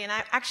that, Olivia. And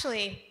I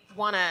actually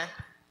want to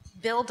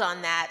build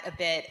on that a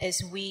bit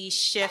as we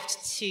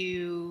shift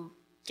to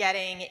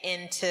getting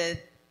into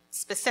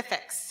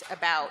specifics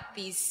about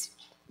these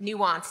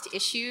nuanced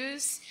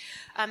issues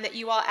that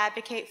you all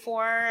advocate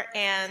for.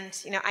 And,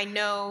 I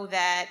know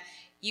that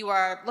you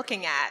are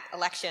looking at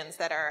elections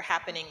that are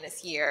happening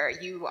this year.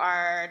 You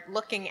are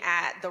looking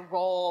at the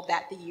role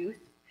that the youth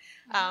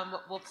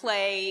will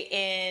play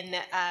in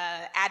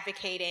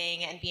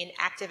advocating and being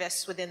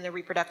activists within the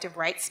reproductive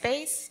rights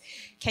space.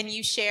 Can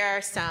you share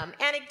some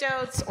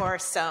anecdotes or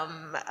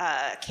some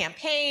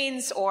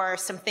campaigns or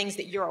some things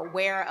that you're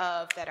aware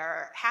of that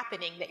are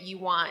happening that you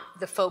want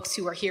the folks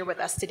who are here with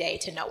us today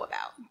to know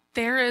about?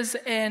 There is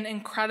an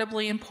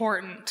incredibly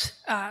important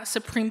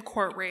Supreme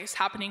Court race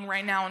happening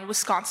right now in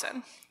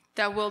Wisconsin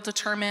that will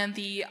determine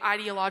the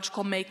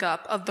ideological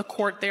makeup of the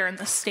court there in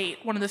the state,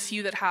 one of the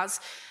few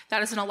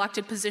that is an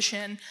elected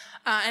position.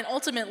 And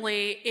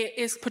ultimately, it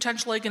is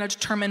potentially going to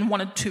determine one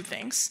of two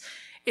things.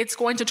 It's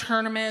going to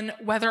determine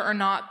whether or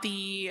not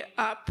the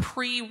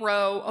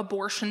pre-Roe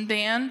abortion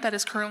ban that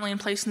is currently in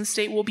place in the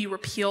state will be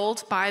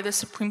repealed by the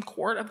Supreme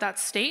Court of that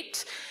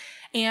state.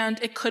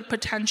 And it could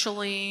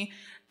potentially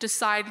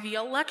decide the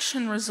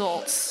election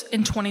results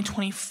in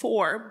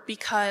 2024,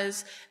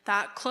 because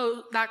that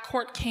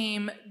court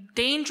came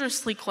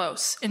dangerously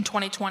close in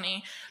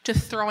 2020 to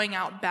throwing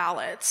out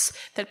ballots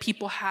that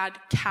people had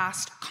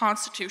cast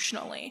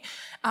constitutionally.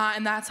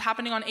 And that's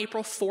happening on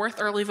April 4th.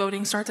 Early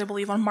voting starts, I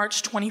believe, on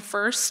March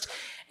 21st.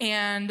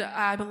 And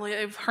I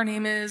believe her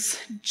name is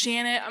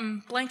Janet.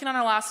 I'm blanking on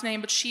her last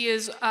name, but she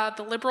is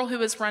the liberal who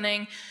is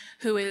running,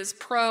 who is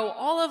pro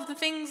all of the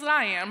things that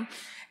I am.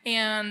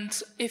 And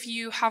if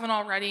you haven't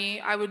already,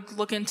 I would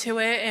look into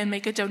it and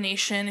make a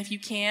donation if you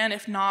can.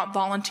 If not,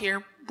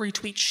 volunteer,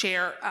 retweet,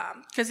 share,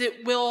 because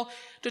it will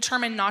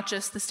determine not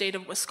just the state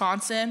of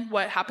Wisconsin,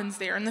 what happens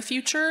there in the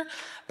future,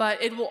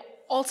 but it will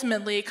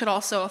ultimately could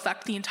also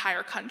affect the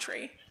entire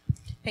country.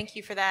 Thank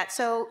you for that.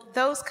 So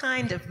those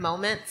kind of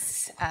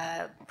moments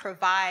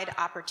provide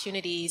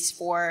opportunities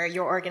for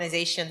your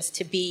organizations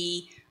to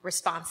be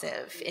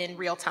responsive in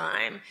real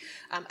time.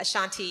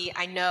 Ashanti,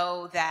 I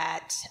know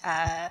that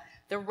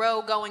the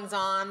Roe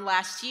goings-on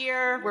last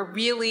year were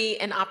really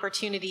an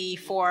opportunity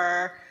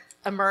for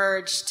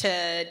Emerge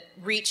to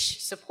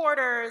reach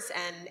supporters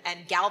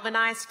and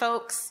galvanize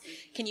folks.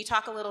 Can you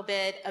talk a little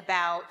bit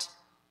about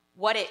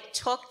what it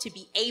took to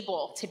be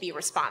able to be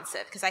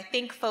responsive? Because I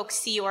think folks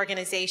see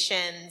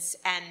organizations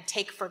and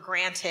take for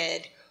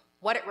granted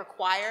what it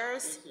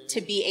requires to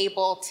be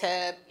able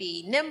to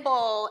be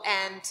nimble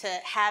and to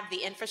have the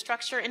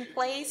infrastructure in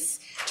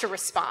place to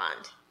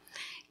respond.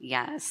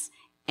 Yes.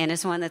 And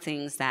it's one of the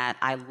things that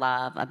I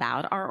love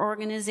about our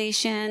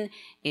organization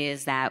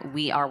is that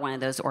we are one of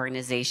those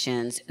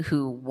organizations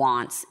who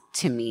wants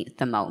to meet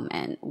the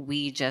moment.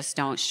 We just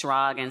don't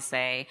shrug and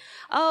say,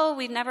 oh,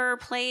 we've never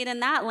played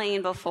in that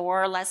lane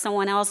before. Let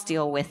someone else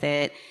deal with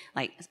it.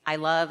 Like, I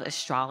love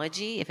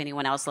astrology. If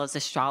anyone else loves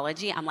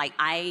astrology, I'm like,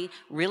 I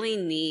really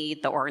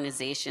need the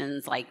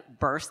organization's like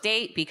birth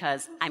date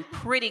because I'm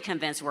pretty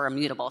convinced we're a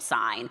mutable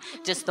sign,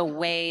 just the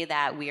way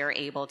that we are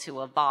able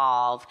to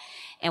evolve.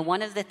 And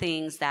one of the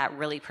things that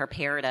really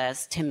prepared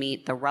us to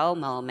meet the Roe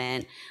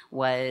moment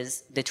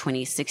was the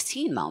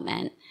 2016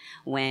 moment,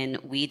 when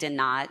we did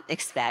not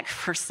expect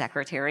for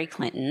Secretary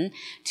Clinton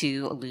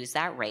to lose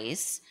that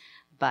race.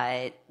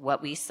 But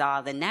what we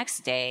saw the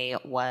next day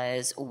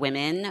was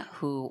women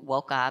who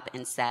woke up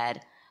and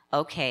said,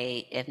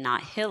 okay, if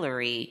not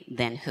Hillary,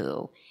 then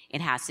who?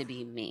 It has to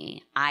be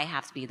me. I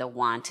have to be the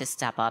one to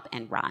step up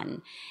and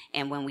run.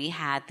 And when we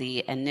had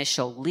the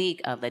initial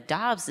leak of the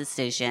Dobbs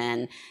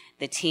decision,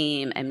 the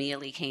team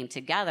immediately came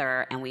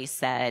together and we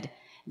said,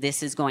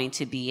 this is going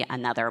to be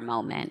another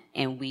moment.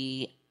 And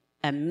we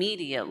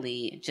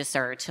immediately just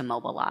started to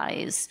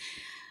mobilize.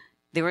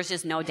 There was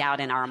just no doubt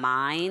in our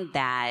mind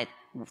that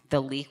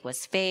the leak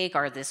was fake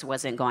or this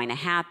wasn't going to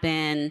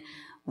happen.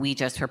 We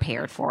just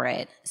prepared for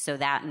it. So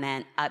that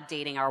meant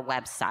updating our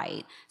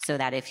website so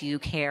that if you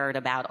cared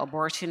about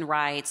abortion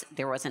rights,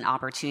 there was an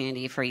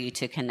opportunity for you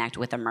to connect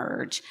with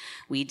Emerge.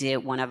 We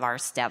did one of our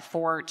Step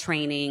Forward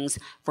trainings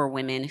for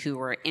women who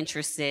were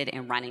interested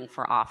in running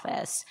for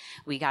office.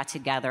 We got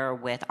together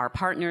with our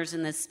partners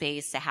in this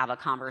space to have a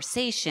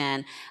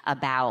conversation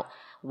about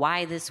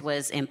why this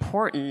was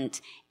important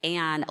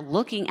and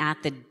looking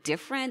at the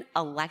different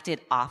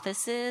elected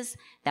offices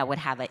that would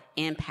have an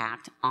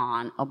impact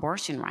on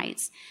abortion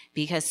rights.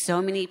 Because so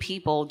many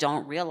people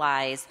don't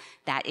realize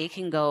that it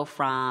can go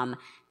from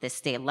the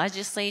state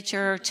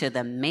legislature to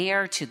the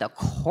mayor to the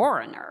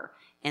coroner.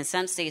 In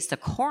some states, the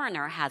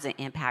coroner has an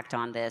impact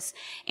on this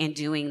in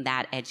doing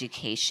that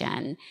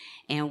education.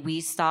 And we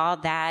saw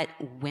that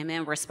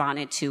women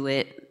responded to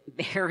it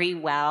very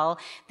well.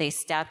 They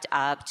stepped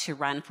up to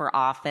run for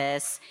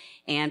office.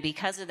 And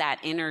because of that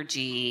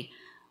energy,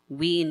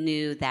 we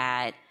knew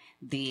that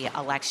the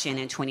election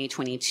in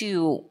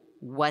 2022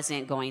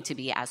 wasn't going to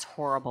be as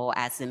horrible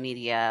as the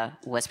media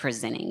was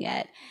presenting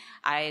it.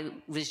 I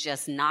was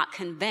just not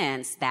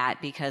convinced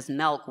that because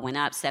milk went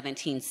up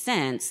 17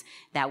 cents,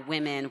 that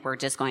women were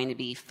just going to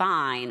be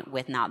fine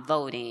with not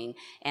voting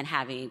and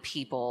having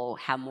people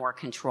have more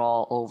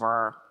control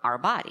over our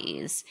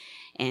bodies.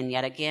 And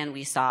yet again,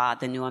 we saw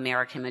the New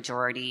American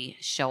Majority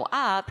show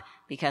up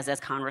because, as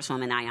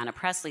Congresswoman Ayanna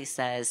Pressley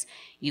says,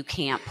 you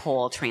can't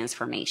pull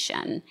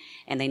transformation.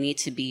 And they need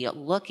to be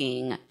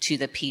looking to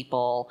the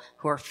people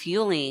who are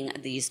fueling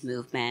these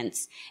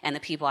movements and the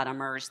people at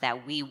Emerge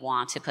that we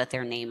want to put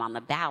their name on the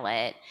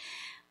ballot.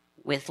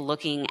 With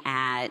looking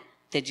at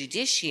the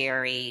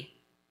judiciary,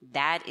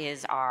 that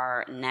is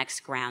our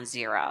next ground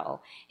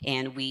zero.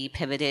 And we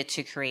pivoted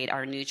to create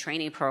our new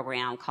training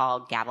program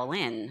called Gavel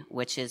In,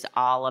 which is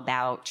all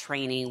about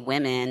training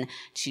women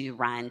to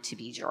run to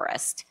be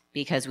jurists,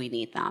 because we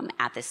need them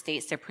at the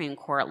state Supreme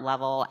Court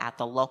level, at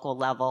the local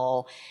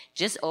level.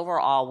 Just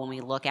overall, when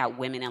we look at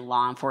women in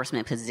law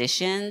enforcement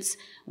positions,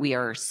 we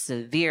are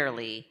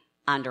severely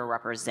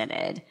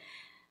underrepresented.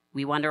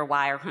 We wonder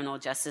why our criminal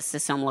justice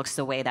system looks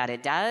the way that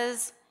it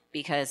does,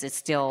 because it's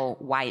still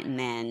white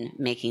men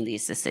making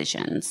these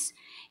decisions.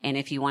 And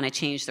if you want to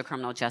change the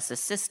criminal justice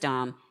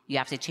system, you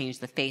have to change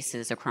the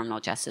faces of criminal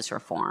justice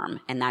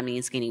reform. And that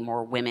means getting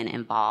more women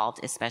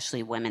involved,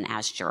 especially women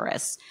as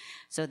jurists.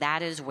 So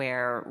that is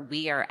where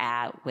we are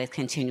at with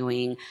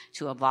continuing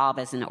to evolve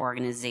as an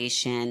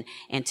organization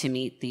and to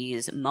meet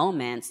these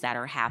moments that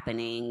are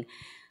happening.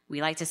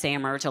 We like to say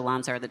Emerge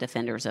alums are the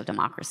defenders of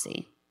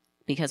democracy,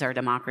 because our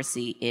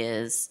democracy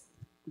is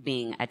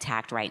being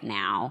attacked right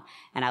now.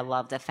 And I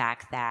love the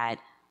fact that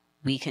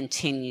we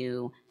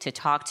continue to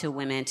talk to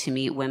women, to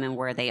meet women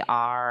where they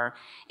are.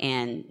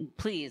 And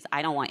please,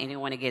 I don't want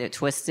anyone to get it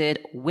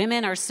twisted.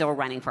 Women are still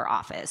running for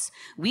office.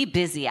 We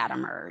busy at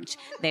Emerge.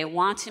 They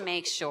want to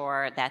make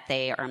sure that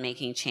they are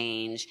making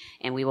change,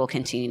 and we will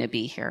continue to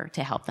be here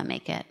to help them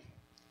make it.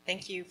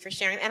 Thank you for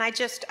sharing. And I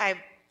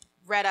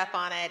read up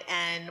on it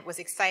and was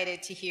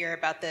excited to hear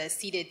about the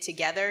Seated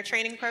Together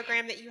training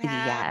program that you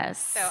have. Yes.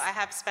 So I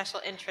have special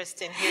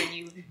interest in hearing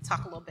you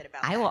talk a little bit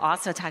about that. I will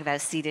also talk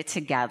about Seated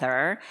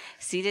Together.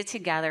 Seated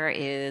Together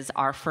is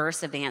our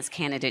first advanced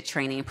candidate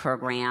training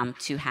program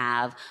to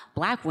have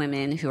Black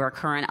women who are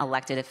current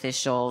elected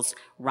officials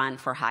run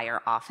for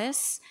higher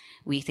office.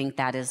 We think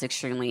that is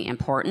extremely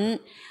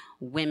important.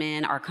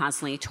 Women are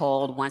constantly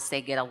told once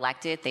they get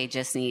elected, they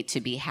just need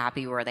to be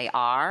happy where they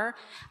are.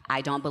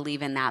 I don't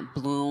believe in that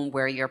bloom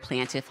where you're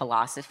planted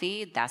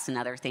philosophy. That's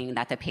another thing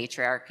that the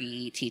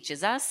patriarchy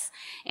teaches us.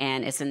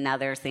 And it's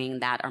another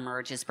thing that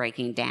Emerge is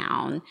breaking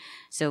down.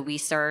 So we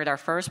started our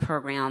first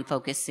program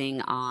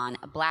focusing on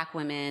Black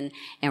women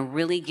and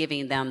really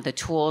giving them the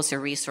tools, the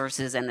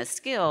resources, and the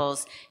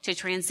skills to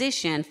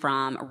transition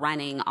from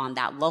running on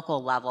that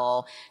local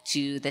level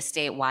to the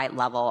statewide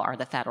level or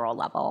the federal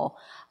level.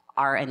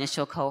 Our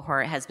initial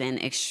cohort has been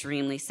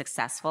extremely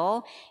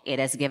successful. It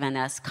has given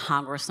us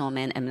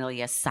Congresswoman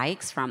Amelia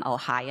Sykes from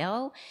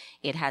Ohio.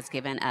 It has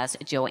given us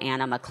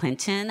Joanna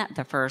McClinton,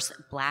 the first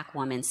Black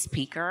woman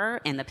speaker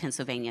in the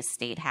Pennsylvania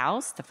State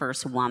House, the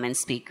first woman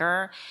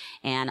speaker,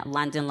 and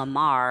London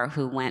Lamar,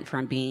 who went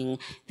from being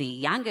the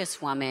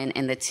youngest woman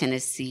in the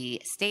Tennessee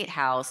State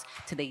House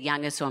to the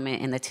youngest woman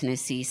in the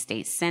Tennessee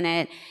State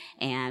Senate.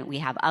 And we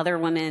have other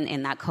women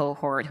in that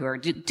cohort who are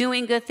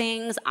doing good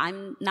things.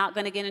 I'm not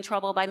going to get in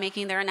trouble by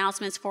making their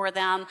announcements for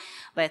them,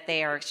 but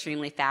they are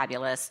extremely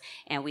fabulous.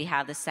 And we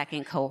have the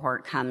second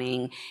cohort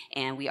coming,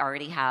 and we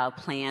already have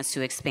plans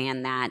to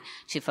expand that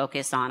to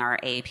focus on our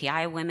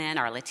AAPI women,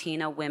 our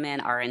Latina women,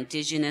 our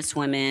Indigenous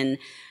women.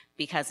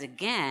 Because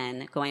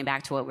again, going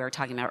back to what we were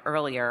talking about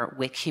earlier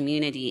with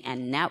community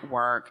and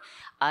network,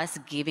 us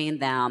giving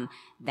them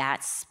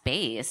that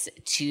space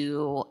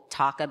to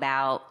talk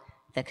about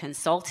the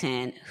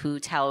consultant who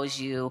tells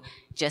you,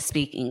 just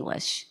speak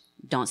English,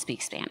 don't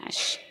speak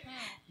Spanish.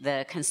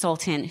 The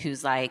consultant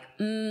who's like,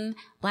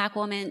 Black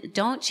woman,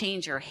 don't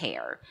change your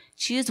hair.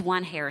 Choose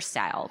one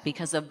hairstyle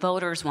because the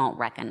voters won't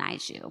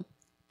recognize you.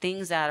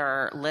 Things that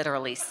are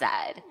literally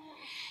said.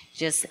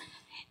 Just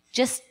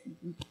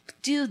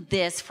do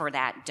this for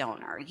that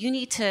donor. You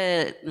need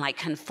to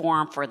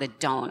conform for the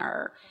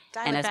donor.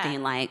 And us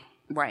being like,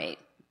 right,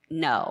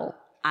 no,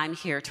 I'm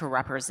here to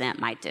represent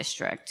my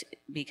district.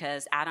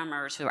 Because at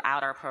Emerge,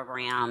 throughout our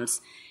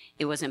programs,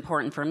 it was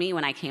important for me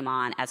when I came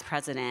on as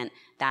president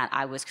that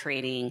I was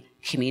creating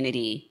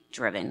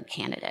community-driven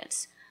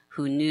candidates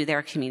who knew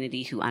their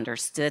community, who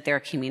understood their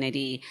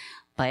community,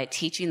 but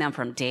teaching them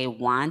from day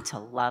one to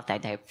love the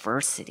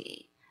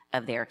diversity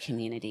of their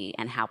community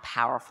and how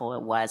powerful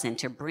it was, and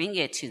to bring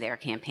it to their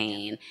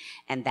campaign,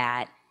 and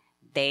that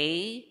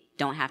they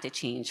don't have to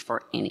change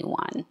for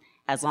anyone.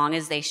 As long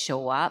as they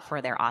show up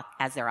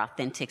as their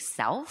authentic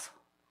self,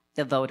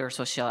 the voters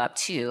will show up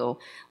too,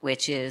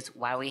 which is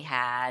why we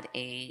had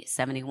a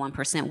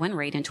 71% win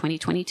rate in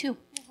 2022.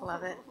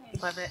 Love it.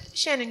 Love it.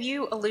 Shannon,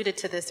 you alluded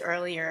to this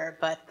earlier,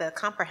 but the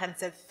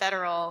comprehensive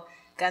federal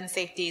gun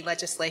safety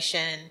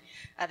legislation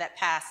that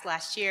passed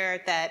last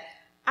year, that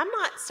I'm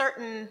not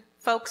certain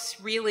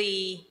folks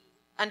really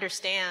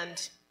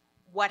understand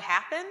what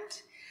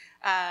happened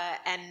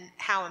and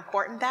how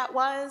important that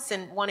was,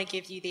 and want to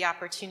give you the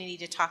opportunity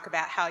to talk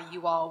about how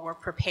you all were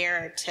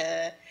prepared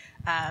to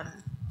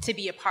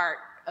be a part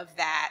of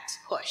that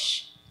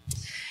push.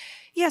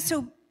 Yeah,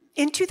 so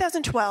in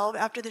 2012,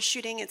 after the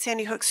shooting at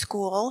Sandy Hook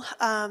School,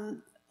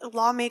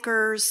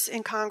 lawmakers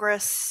in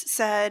Congress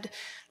said,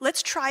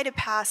 let's try to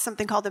pass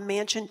something called the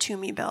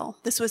Manchin-Toomey bill.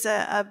 This was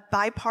a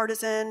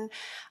bipartisan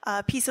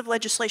piece of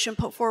legislation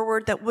put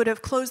forward that would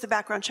have closed the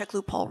background check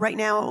loophole. Right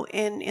now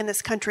in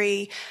this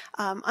country,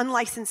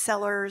 unlicensed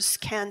sellers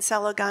can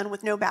sell a gun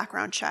with no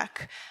background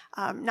check.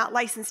 Not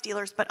licensed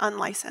dealers, but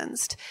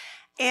unlicensed.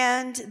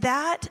 And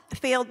that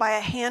failed by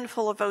a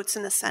handful of votes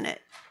in the Senate.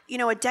 You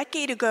know, a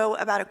decade ago,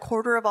 about a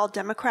quarter of all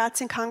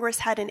Democrats in Congress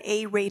had an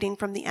A rating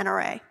from the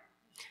NRA.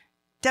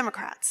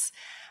 Democrats.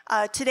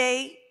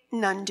 Today,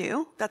 none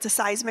do. That's a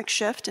seismic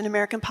shift in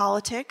American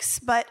politics.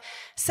 But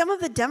some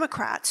of the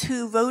Democrats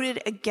who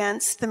voted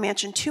against the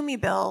Manchin-Toomey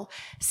bill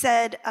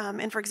said,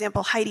 and for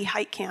example, Heidi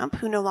Heitkamp,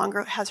 who no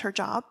longer has her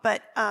job,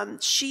 but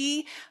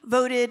she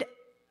voted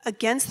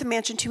against the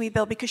Manchin-Toomey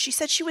bill because she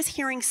said she was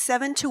hearing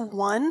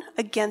 7-1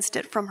 against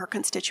it from her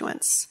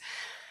constituents.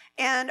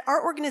 And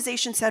our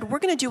organization said, we're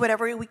going to do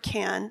whatever we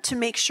can to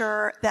make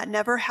sure that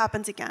never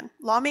happens again.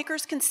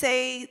 Lawmakers can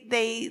say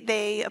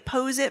they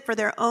oppose it for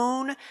their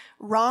own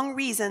wrong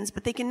reasons,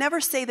 but they can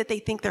never say that they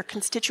think their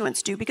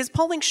constituents do, because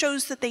polling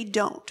shows that they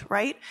don't,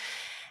 right?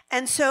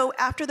 And so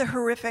after the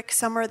horrific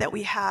summer that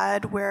we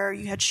had, where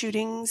you had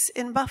shootings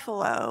in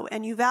Buffalo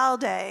and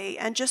Uvalde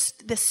and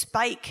just this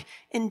spike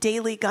in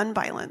daily gun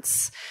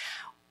violence,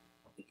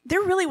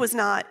 there really was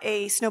not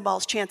a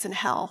snowball's chance in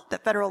hell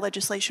that federal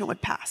legislation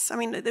would pass. I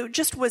mean, it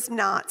just was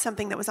not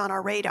something that was on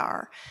our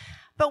radar.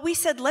 But we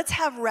said, let's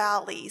have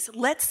rallies.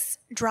 Let's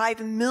drive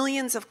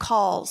millions of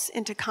calls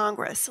into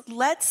Congress.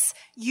 Let's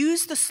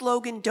use the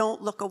slogan,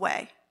 don't look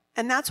away.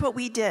 And that's what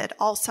we did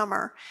all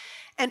summer.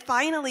 And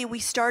finally, we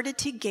started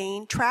to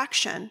gain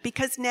traction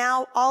because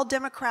now all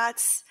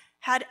Democrats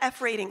had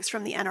F ratings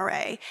from the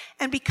NRA.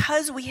 And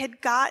because we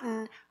had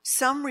gotten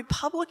some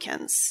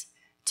Republicans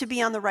to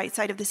be on the right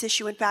side of this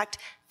issue. In fact,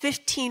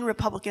 15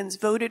 Republicans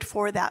voted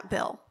for that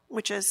bill,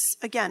 which is,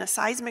 again, a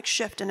seismic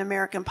shift in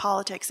American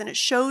politics, and it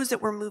shows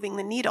that we're moving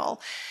the needle.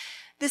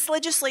 This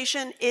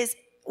legislation is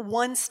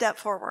one step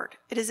forward.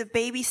 It is a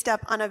baby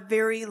step on a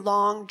very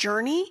long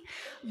journey,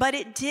 but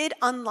it did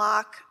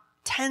unlock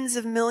tens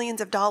of millions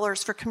of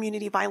dollars for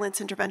community violence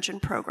intervention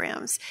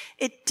programs.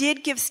 It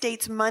did give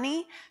states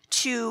money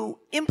to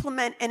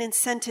implement and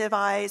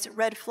incentivize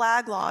red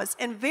flag laws.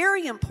 And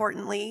very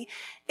importantly,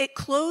 it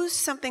closed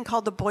something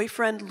called the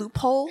boyfriend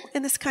loophole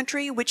in this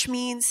country, which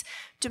means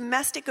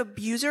domestic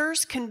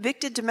abusers,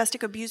 convicted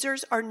domestic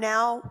abusers, are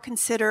now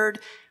considered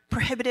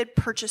prohibited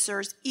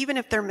purchasers, even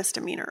if they're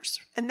misdemeanors.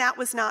 And that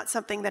was not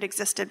something that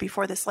existed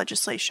before this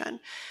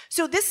legislation.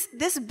 So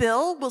this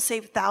bill will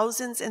save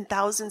thousands and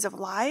thousands of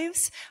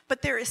lives,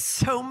 but there is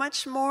so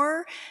much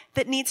more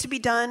that needs to be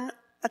done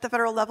at the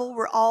federal level.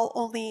 We're all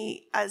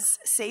only as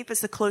safe as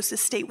the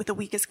closest state with the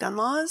weakest gun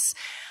laws.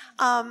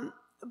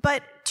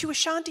 But to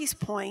Ashanti's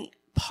point,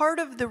 part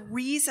of the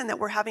reason that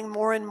we're having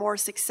more and more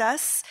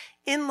success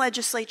in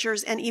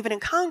legislatures and even in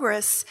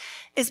Congress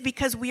is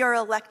because we are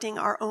electing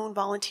our own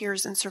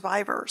volunteers and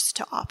survivors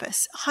to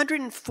office.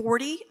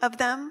 140 of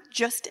them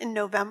just in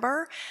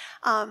November.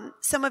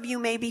 Some of you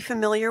may be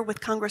familiar with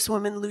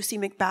Congresswoman Lucy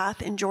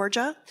McBath in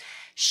Georgia.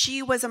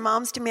 She was a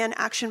Moms Demand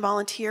Action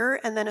volunteer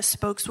and then a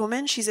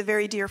spokeswoman. She's a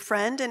very dear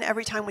friend, and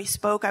every time we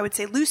spoke, I would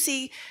say,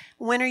 Lucy,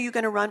 when are you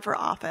going to run for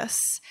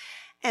office?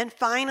 And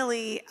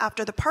finally,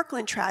 after the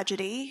Parkland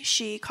tragedy,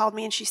 she called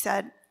me and she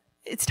said,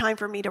 it's time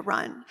for me to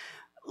run.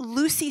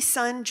 Lucy's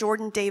son,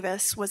 Jordan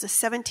Davis, was a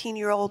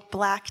 17-year-old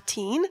black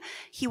teen.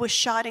 He was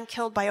shot and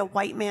killed by a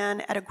white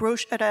man at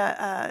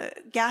a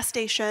gas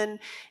station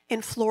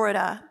in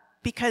Florida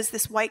because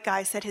this white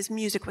guy said his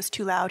music was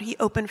too loud. He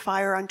opened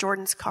fire on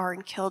Jordan's car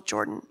and killed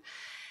Jordan.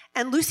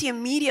 And Lucy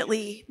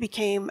immediately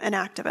became an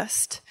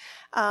activist.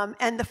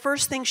 And the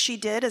first thing she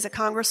did as a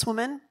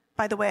congresswoman,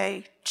 by the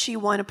way, she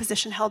won a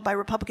position held by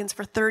Republicans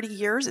for 30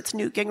 years. It's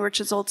Newt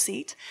Gingrich's old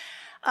seat.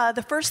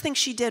 The first thing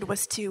she did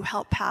was to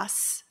help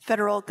pass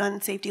federal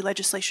gun safety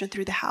legislation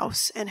through the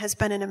House and has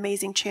been an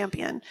amazing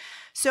champion.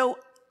 So,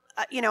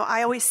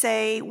 I always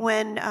say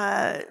when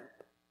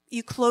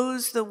you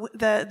close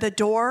the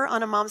door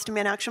on a Moms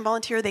Demand Action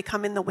volunteer, they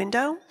come in the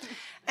window.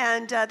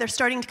 And they're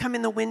starting to come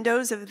in the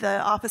windows of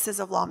the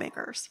offices of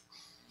lawmakers.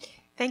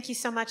 Thank you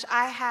so much.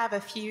 I have a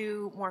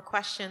few more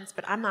questions,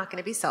 but I'm not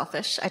going to be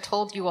selfish. I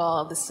told you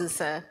all this is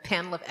a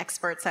panel of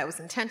experts. I was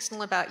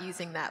intentional about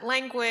using that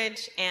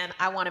language, and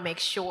I want to make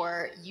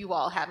sure you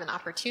all have an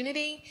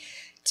opportunity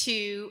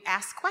to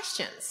ask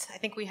questions. I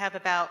think we have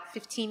about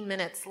 15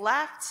 minutes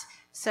left,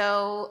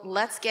 so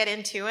let's get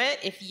into it.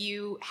 If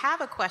you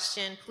have a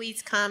question,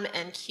 please come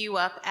and queue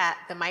up at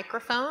the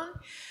microphone,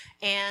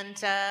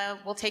 and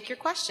we'll take your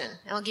question.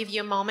 And I'll give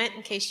you a moment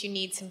in case you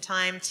need some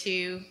time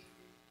to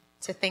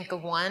think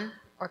of one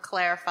or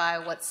clarify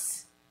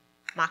what's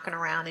knocking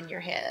around in your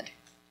head.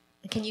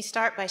 Can you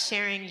start by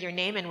sharing your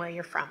name and where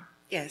you're from?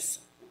 Yes,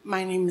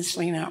 my name is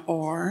Lena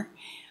Orr.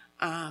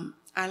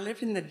 I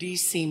live in the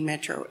D.C.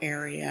 metro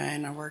area,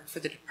 and I worked for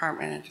the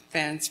Department of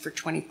Defense for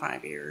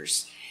 25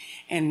 years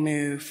and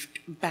moved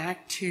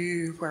back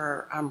to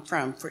where I'm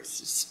from,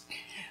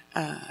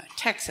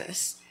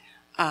 Texas,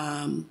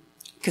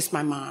 because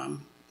my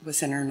mom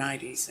was in her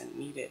 90s and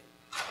needed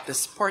the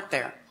support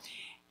there.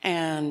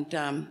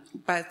 And,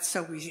 but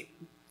so we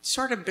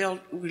sort of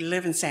we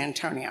live in San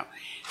Antonio.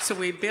 So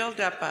we build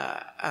up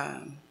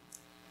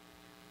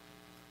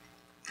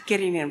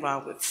getting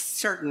involved with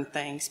certain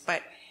things.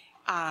 But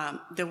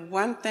the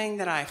one thing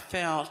that I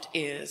felt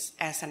is,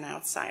 as an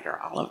outsider,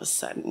 all of a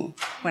sudden,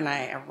 when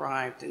I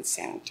arrived in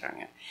San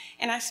Antonio,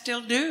 and I still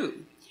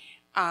do.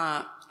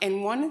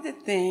 And one of the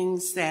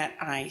things that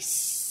I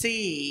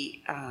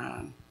see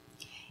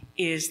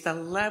is the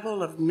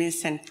level of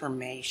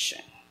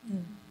misinformation.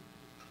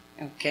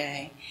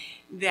 Okay,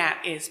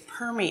 that is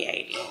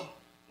permeating,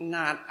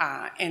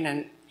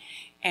 and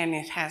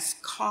it has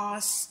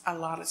caused a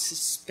lot of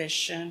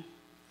suspicion.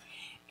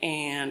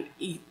 And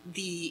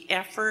the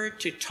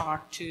effort to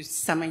talk to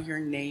some of your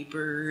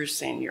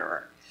neighbors and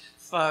your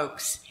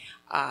folks,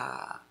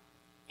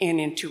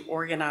 and to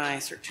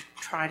organize or to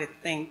try to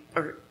think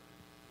or,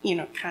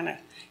 kind of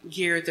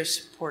gear their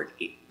support,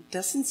 it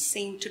doesn't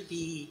seem to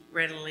be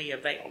readily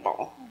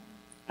available.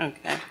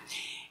 Okay.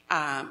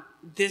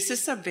 This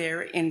is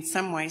in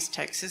some ways,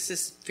 Texas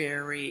is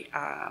very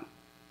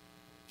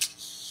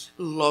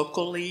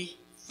locally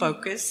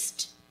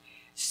focused.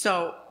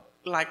 So,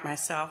 like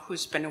myself,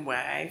 who's been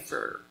away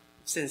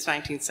since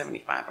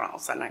 1975, and all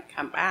of a sudden I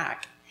come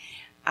back,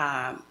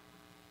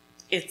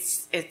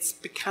 it's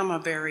become a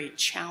very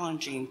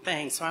challenging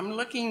thing. So I'm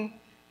looking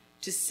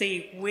to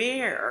see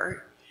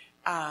where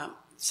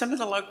some of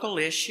the local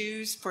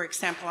issues, for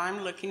example,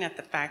 I'm looking at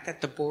the fact that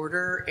the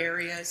border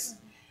areas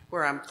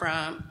where I'm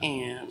from,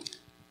 and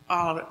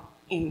all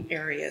in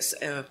areas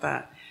of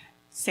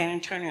San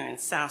Antonio and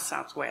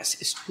Southwest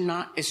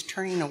is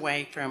turning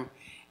away from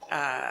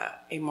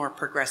a more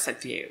progressive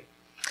view.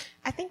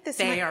 I think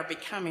they are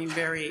becoming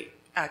very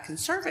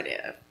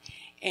conservative,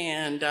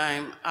 and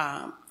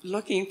I'm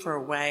looking for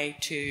a way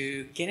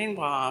to get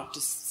involved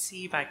to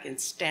see if I can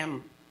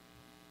stem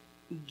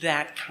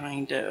that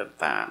kind of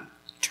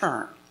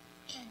turn.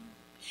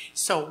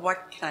 So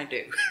what can I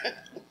do?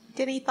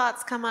 Did any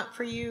thoughts come up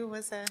for you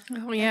as a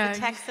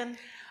Texan?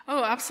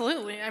 Oh,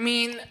 absolutely. I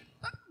mean,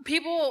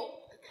 people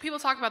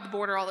talk about the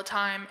border all the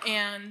time,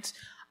 and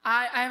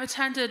I have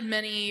attended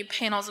many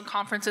panels and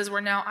conferences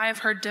where now I have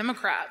heard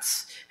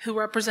Democrats who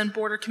represent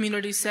border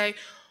communities say,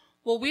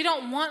 well, we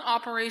don't want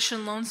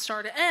Operation Lone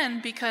Star to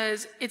end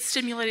because it's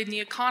stimulating the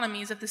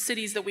economies of the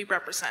cities that we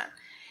represent.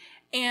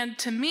 And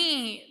to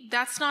me,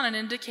 that's not an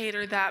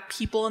indicator that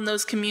people in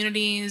those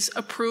communities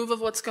approve of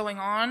what's going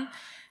on.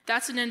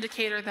 That's an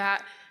indicator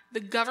that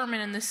the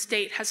government in the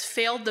state has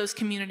failed those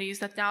communities,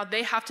 that now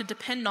they have to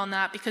depend on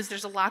that because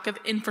there's a lack of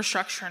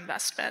infrastructure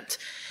investment.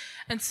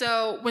 And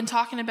so when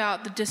talking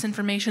about the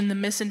disinformation, the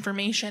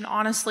misinformation,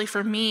 honestly,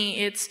 for me,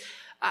 it's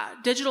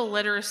digital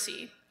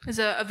literacy is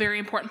a very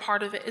important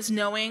part of it, is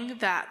knowing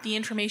that the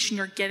information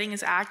you're getting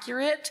is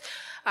accurate.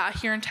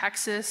 Here in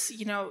Texas,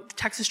 the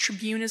Texas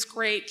Tribune is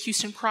great,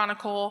 Houston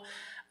Chronicle,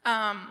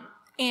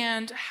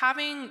 and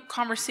having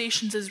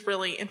conversations is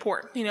really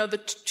important. The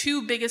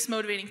two biggest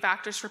motivating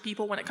factors for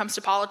people when it comes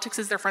to politics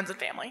is their friends and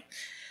family.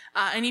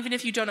 And even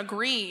if you don't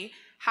agree,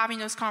 having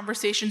those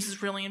conversations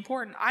is really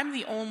important. I'm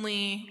the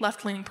only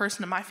left-leaning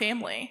person in my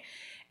family.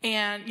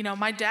 And,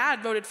 my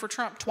dad voted for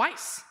Trump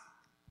twice.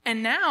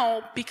 And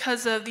now,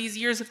 because of these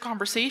years of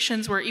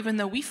conversations where even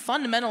though we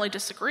fundamentally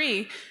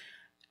disagree,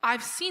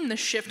 I've seen the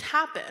shift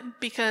happen,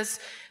 because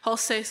he'll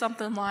say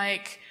something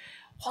like,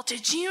 well,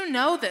 did you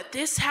know that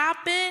this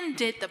happened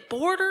at the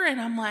border?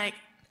 And I'm like,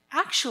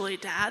 actually,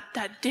 Dad,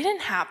 that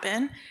didn't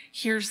happen.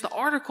 Here's the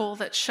article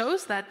that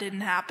shows that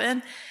didn't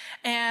happen.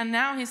 And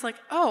now he's like,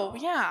 oh,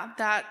 yeah,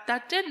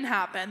 that didn't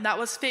happen. That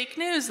was fake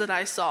news that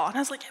I saw. And I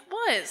was like, it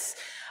was.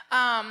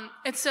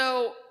 And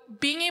so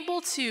being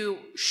able to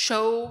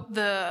show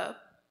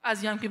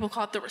as young people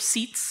call it, the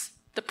receipts,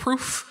 the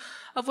proof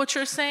of what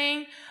you're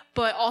saying,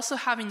 but also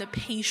having the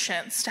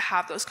patience to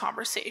have those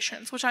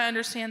conversations, which I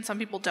understand some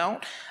people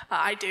don't.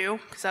 I do,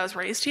 because I was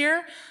raised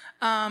here.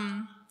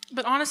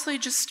 But honestly,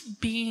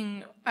 just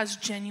being as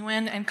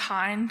genuine and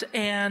kind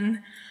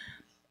and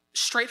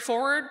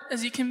straightforward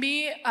as you can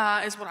be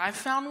is what I've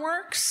found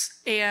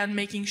works, and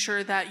making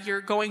sure that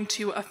you're going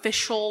to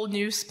official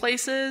news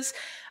places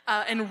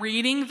and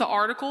reading the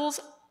articles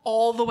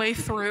all the way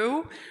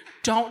through.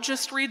 Don't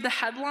just read the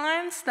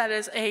headlines. That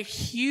is a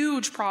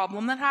huge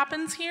problem that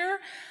happens here.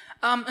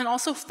 And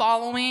also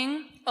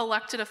following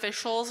elected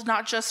officials,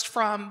 not just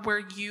from where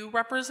you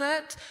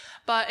represent,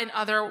 but in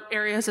other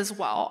areas as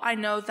well. I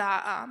know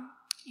that,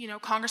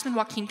 Congressman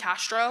Joaquin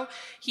Castro,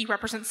 he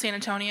represents San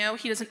Antonio.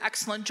 He does an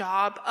excellent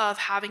job of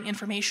having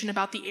information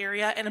about the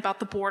area and about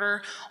the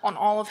border on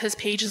all of his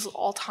pages at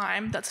all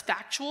time that's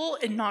factual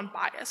and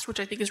non-biased, which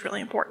I think is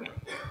really important.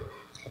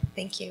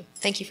 Thank you.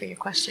 Thank you for your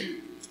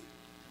question.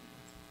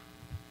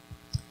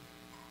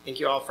 Thank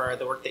you all for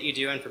the work that you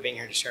do and for being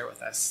here to share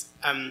with us.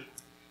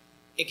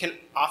 It can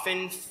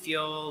often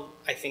feel,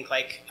 I think,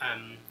 like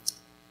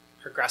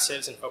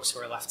progressives and folks who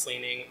are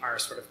left-leaning are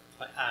sort of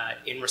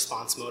in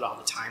response mode all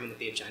the time, and that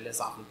the agenda is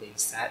often being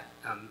set.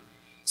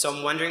 So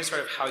I'm wondering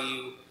sort of how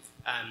you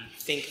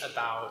think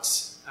about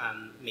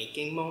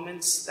making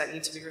moments that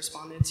need to be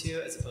responded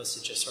to, as opposed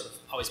to just sort of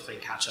always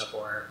playing catch-up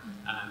or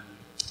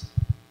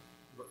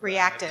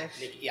reactive.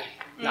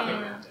 Not being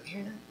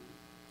reactive.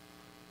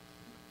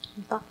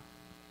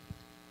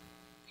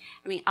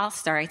 I'll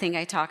start. I think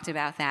I talked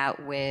about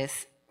that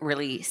with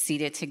really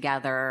seated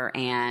together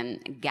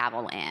and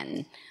gavel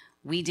in.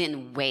 We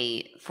didn't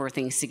wait for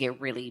things to get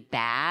really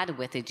bad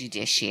with the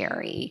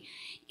judiciary.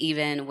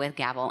 Even with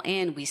gavel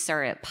in, we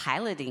started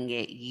piloting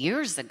it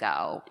years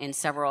ago in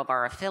several of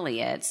our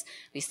affiliates.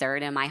 We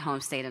started in my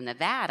home state of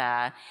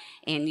Nevada,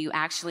 and you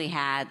actually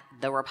had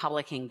the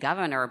Republican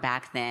governor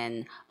back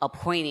then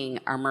appointing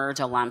Emerge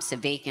alums to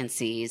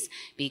vacancies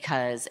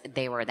because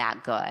they were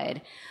that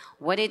good.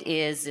 What it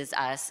is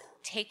us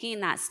taking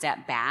that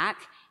step back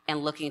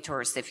and looking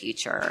towards the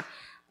future.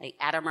 Like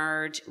at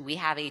Emerge, we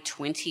have a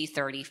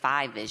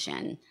 2035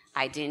 vision.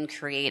 I didn't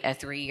create a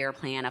 3-year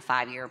plan, a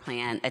 5-year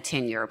plan, a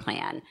 10-year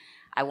plan.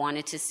 I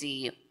wanted to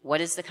see,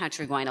 what is the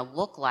country going to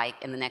look like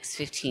in the next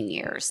 15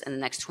 years, in the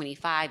next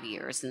 25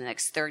 years, in the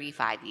next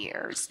 35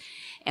 years.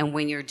 And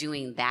when you're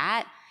doing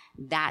that,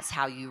 that's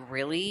how you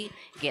really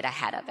get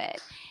ahead of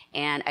it.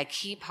 And a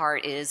key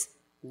part is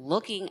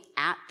looking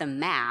at the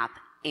map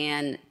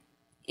and,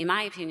 in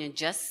my opinion,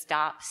 just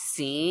stop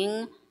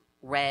seeing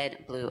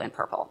red, blue, and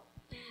purple.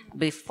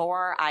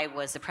 Before I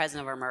was the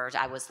president of Emerge,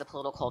 I was the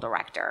political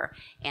director,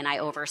 and I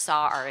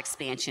oversaw our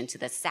expansion to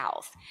the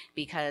South,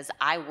 because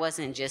I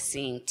wasn't just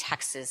seeing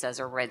Texas as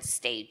a red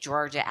state,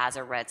 Georgia as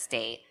a red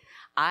state.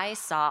 I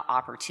saw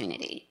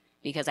opportunity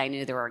because I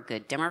knew there were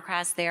good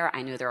Democrats there.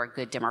 I knew there were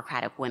good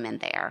Democratic women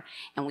there,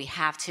 and we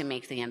have to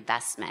make the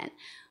investment.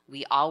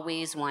 We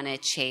always want to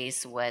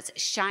chase what's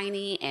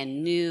shiny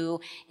and new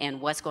and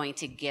what's going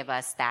to give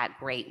us that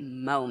great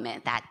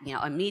moment, that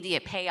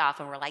immediate payoff,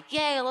 and we're like,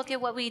 yay, look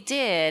at what we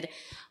did.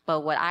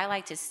 But what I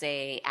like to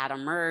say at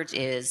Emerge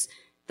is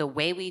the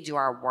way we do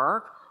our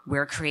work,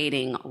 we're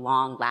creating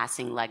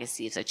long-lasting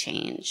legacies of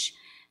change.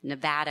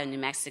 Nevada, New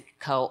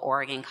Mexico,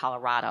 Oregon,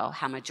 Colorado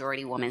have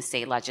majority women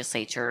state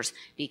legislatures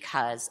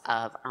because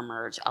of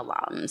Emerge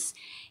alums.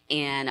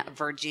 In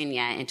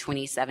Virginia in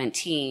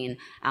 2017,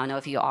 I don't know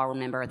if you all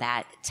remember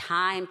that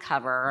Time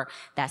cover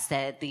that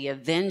said the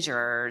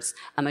Avengers,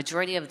 a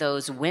majority of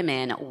those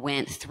women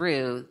went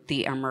through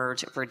the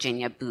Emerge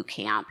Virginia boot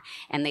camp,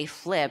 and they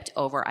flipped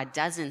over a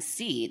dozen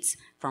seats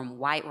from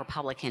white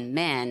Republican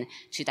men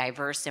to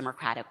diverse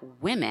Democratic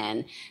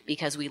women,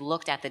 because we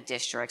looked at the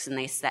districts and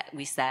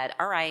we said,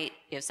 all right,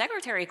 if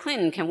Secretary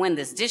Clinton can win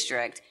this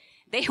district,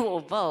 they will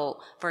vote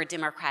for a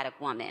Democratic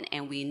woman,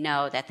 and we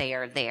know that they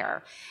are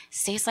there.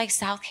 States like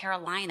South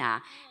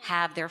Carolina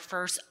have their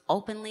first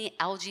openly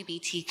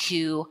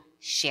LGBTQ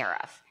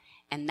sheriff,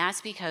 and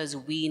that's because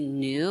we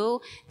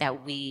knew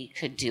that we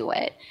could do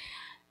it.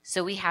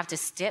 So we have to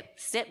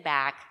sit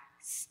back,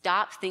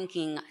 stop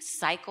thinking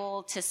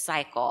cycle to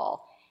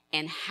cycle,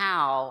 and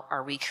how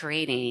are we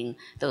creating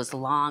those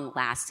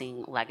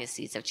long-lasting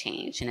legacies of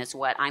change? And it's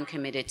what I'm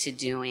committed to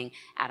doing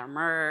at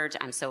Emerge.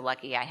 I'm so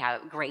lucky I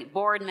have great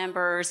board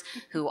members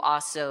who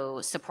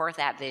also support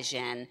that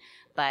vision,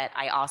 but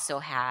I also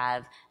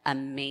have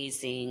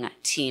amazing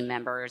team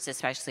members,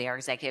 especially our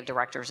executive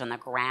directors on the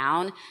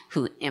ground,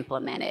 who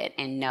implement it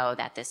and know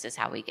that this is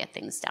how we get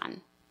things done.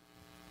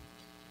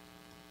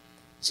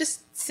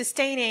 Just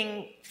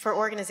sustaining for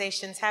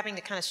organizations, having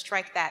to kind of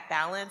strike that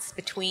balance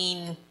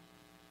between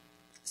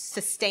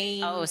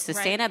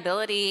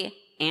sustainability right?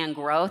 And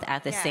growth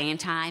at the same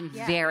time.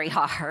 Very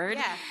hard.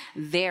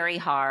 Very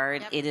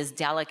hard. Yep. It is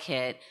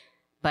delicate,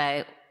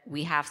 but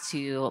we have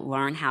to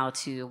learn how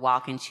to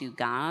walk and chew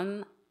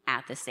gum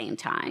at the same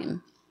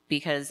time.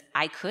 Because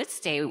I could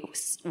stay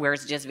where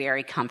it's just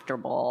very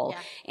comfortable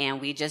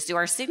and we just do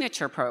our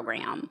signature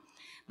program.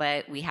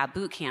 But we have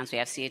boot camps, we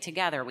have See It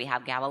Together, we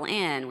have Gavel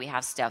In, we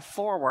have Step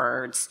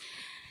Forwards.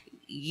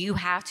 You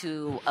have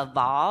to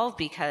evolve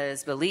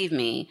because, believe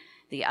me,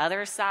 the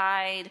other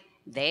side,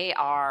 they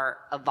are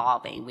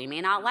evolving. We may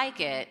not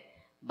like it,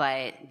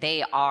 but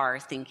they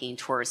are thinking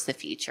towards the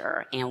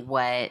future and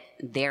what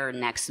their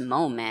next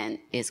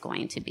moment is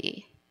going to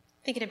be.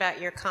 Thinking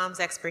about your comms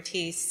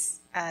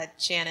expertise,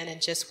 Shannon,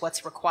 and just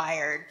what's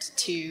required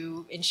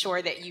to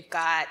ensure that you've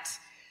got,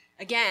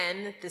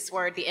 again, this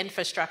word, the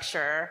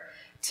infrastructure,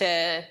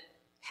 to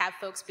have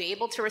folks be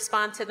able to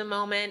respond to the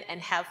moment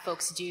and have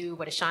folks do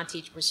what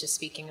Ashanti was just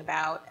speaking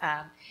about.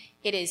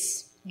 It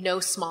is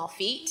no small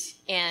feat,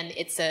 and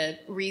it's a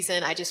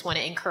reason I just want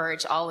to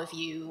encourage all of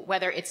you,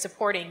 whether it's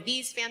supporting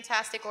these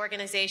fantastic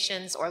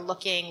organizations or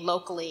looking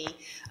locally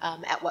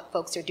at what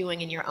folks are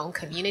doing in your own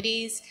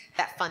communities,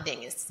 that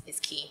funding is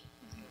key.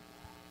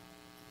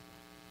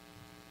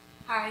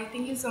 Hi,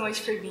 thank you so much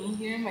for being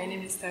here. My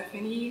name is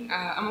Stephanie.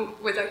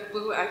 I'm with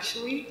Blue,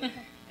 actually.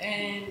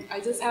 And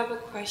I just have a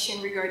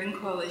question regarding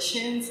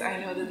coalitions.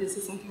 I know that this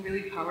is something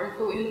really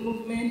powerful in the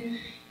movement,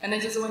 and I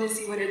just want to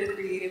see what are the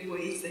creative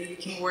ways that you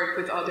can work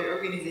with other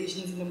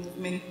organizations in the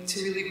movement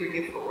to really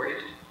bring it forward.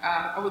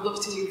 I would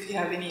love to know if you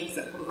have any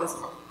examples as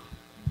well.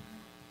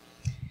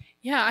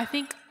 Yeah, I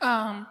think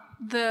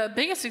the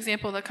biggest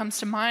example that comes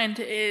to mind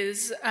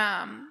is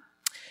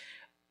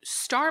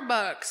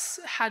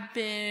Starbucks had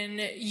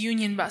been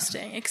union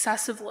busting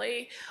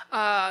excessively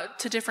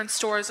to different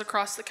stores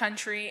across the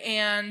country,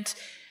 and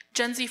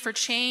Gen Z for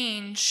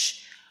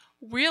Change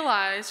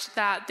realized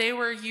that they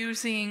were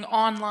using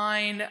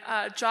online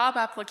job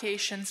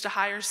applications to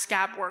hire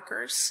scab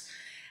workers.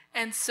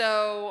 And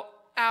so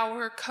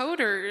our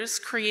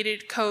coders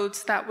created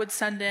codes that would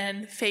send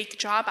in fake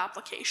job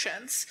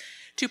applications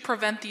to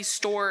prevent these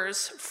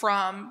stores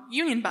from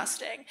union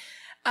busting.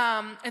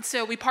 And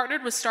so we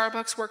partnered with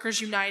Starbucks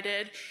Workers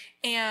United,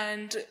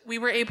 and we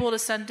were able to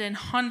send in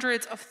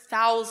hundreds of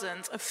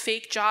thousands of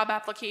fake job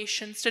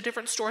applications to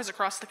different stores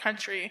across the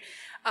country,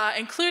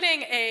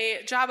 including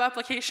a job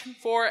application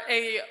for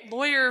a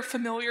lawyer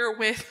familiar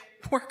with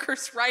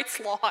workers' rights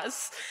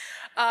laws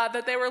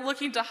that they were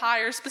looking to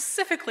hire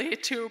specifically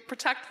to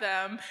protect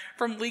them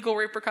from legal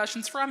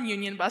repercussions from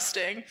union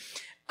busting.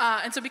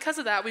 And so because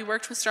of that, we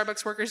worked with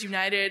Starbucks Workers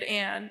United,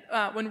 and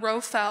when Roe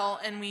fell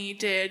and we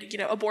did,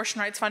 abortion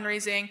rights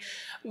fundraising,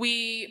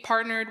 we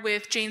partnered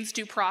with Jane's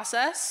Due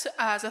Process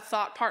as a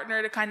thought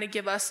partner to kind of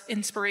give us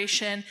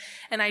inspiration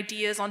and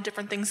ideas on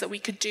different things that we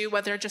could do,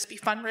 whether it just be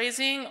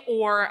fundraising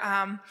or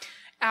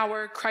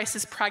our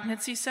Crisis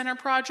Pregnancy Center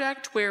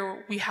project,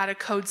 where we had a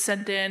code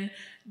send in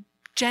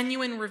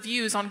genuine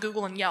reviews on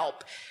Google and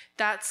Yelp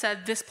that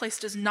said this place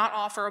does not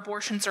offer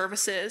abortion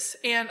services.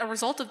 And a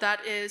result of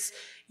that is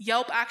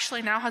Yelp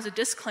actually now has a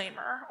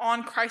disclaimer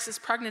on crisis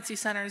pregnancy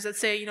centers that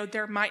say,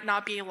 there might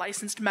not be a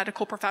licensed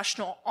medical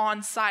professional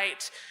on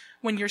site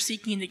when you're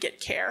seeking to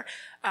get care.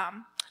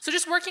 So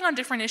just working on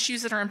different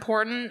issues that are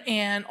important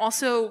and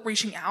also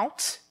reaching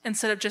out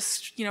instead of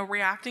just,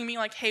 reacting, being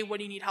like, hey, what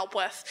do you need help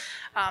with?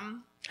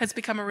 Has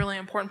become a really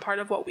important part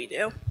of what we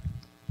do.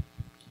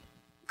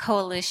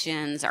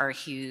 Coalitions are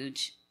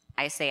huge.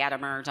 I say at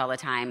Emerge all the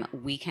time,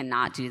 we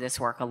cannot do this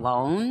work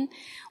alone.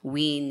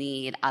 We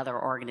need other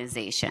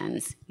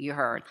organizations. You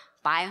heard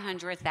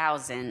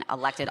 500,000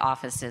 elected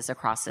offices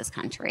across this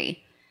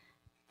country.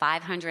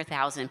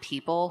 500,000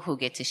 people who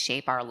get to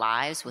shape our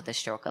lives with a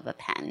stroke of a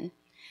pen.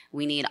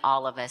 We need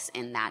all of us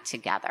in that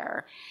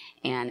together.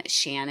 And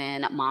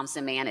Shannon, Moms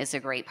Demand, is a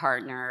great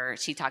partner.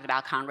 She talked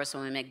about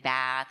Congresswoman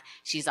McBath.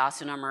 She's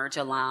also an Emerge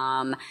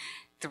alum.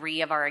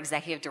 3 of our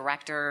executive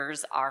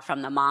directors are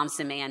from the Moms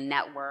Demand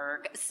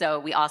Network. So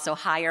we also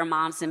hire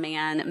Moms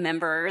Demand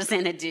members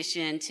in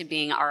addition to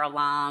being our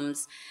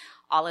alums.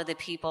 All of the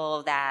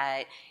people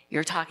that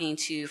you're talking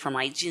to from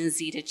like Gen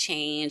Z to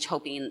Change,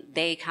 hoping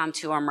they come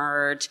to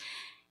Emerge.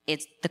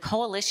 The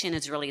coalition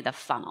is really the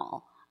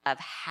funnel of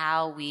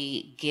how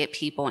we get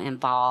people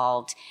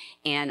involved.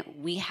 And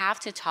we have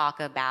to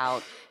talk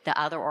about the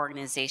other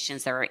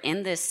organizations that are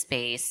in this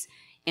space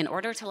in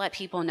order to let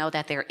people know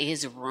that there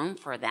is room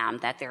for them,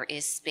 that there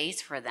is space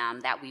for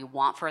them, that we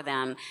want for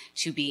them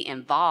to be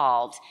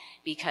involved,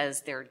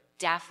 because there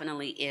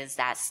definitely is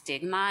that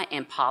stigma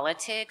in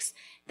politics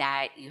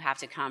that you have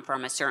to come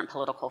from a certain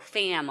political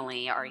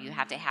family, or you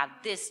have to have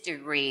this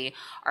degree,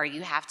 or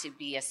you have to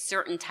be a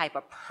certain type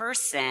of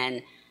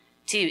person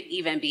to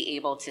even be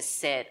able to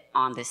sit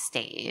on the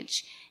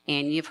stage.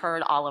 And you've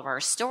heard all of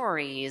our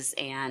stories,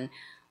 and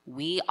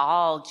we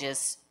all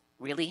just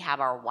really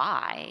have our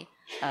why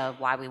of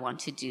why we want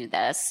to do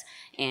this.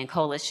 And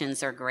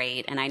coalitions are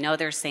great. And I know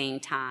they're saying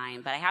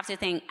time, but I have to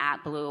thank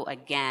ActBlue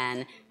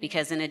again,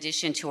 because in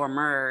addition to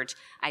Emerge,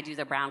 I do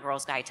the Brown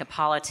Girls Guide to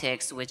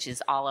Politics, which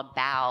is all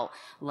about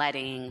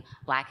letting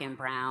Black and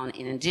Brown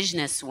and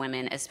Indigenous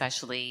women,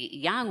 especially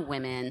young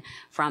women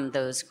from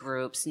those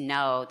groups,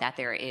 know that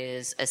there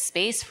is a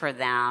space for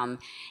them.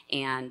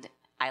 And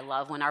I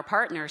love when our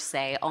partners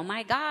say, oh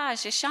my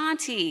gosh,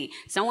 Ashanti,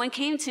 someone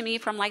came to me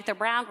from like the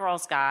Brown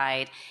Girls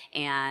Guide,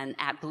 and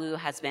ActBlue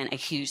has been a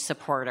huge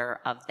supporter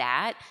of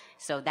that.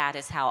 So that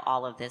is how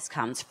all of this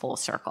comes full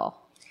circle.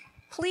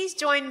 Please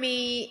join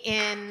me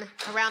in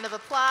a round of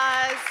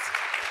applause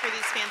for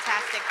these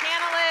fantastic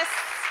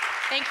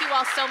panelists. Thank you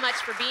all so much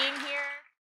for being here.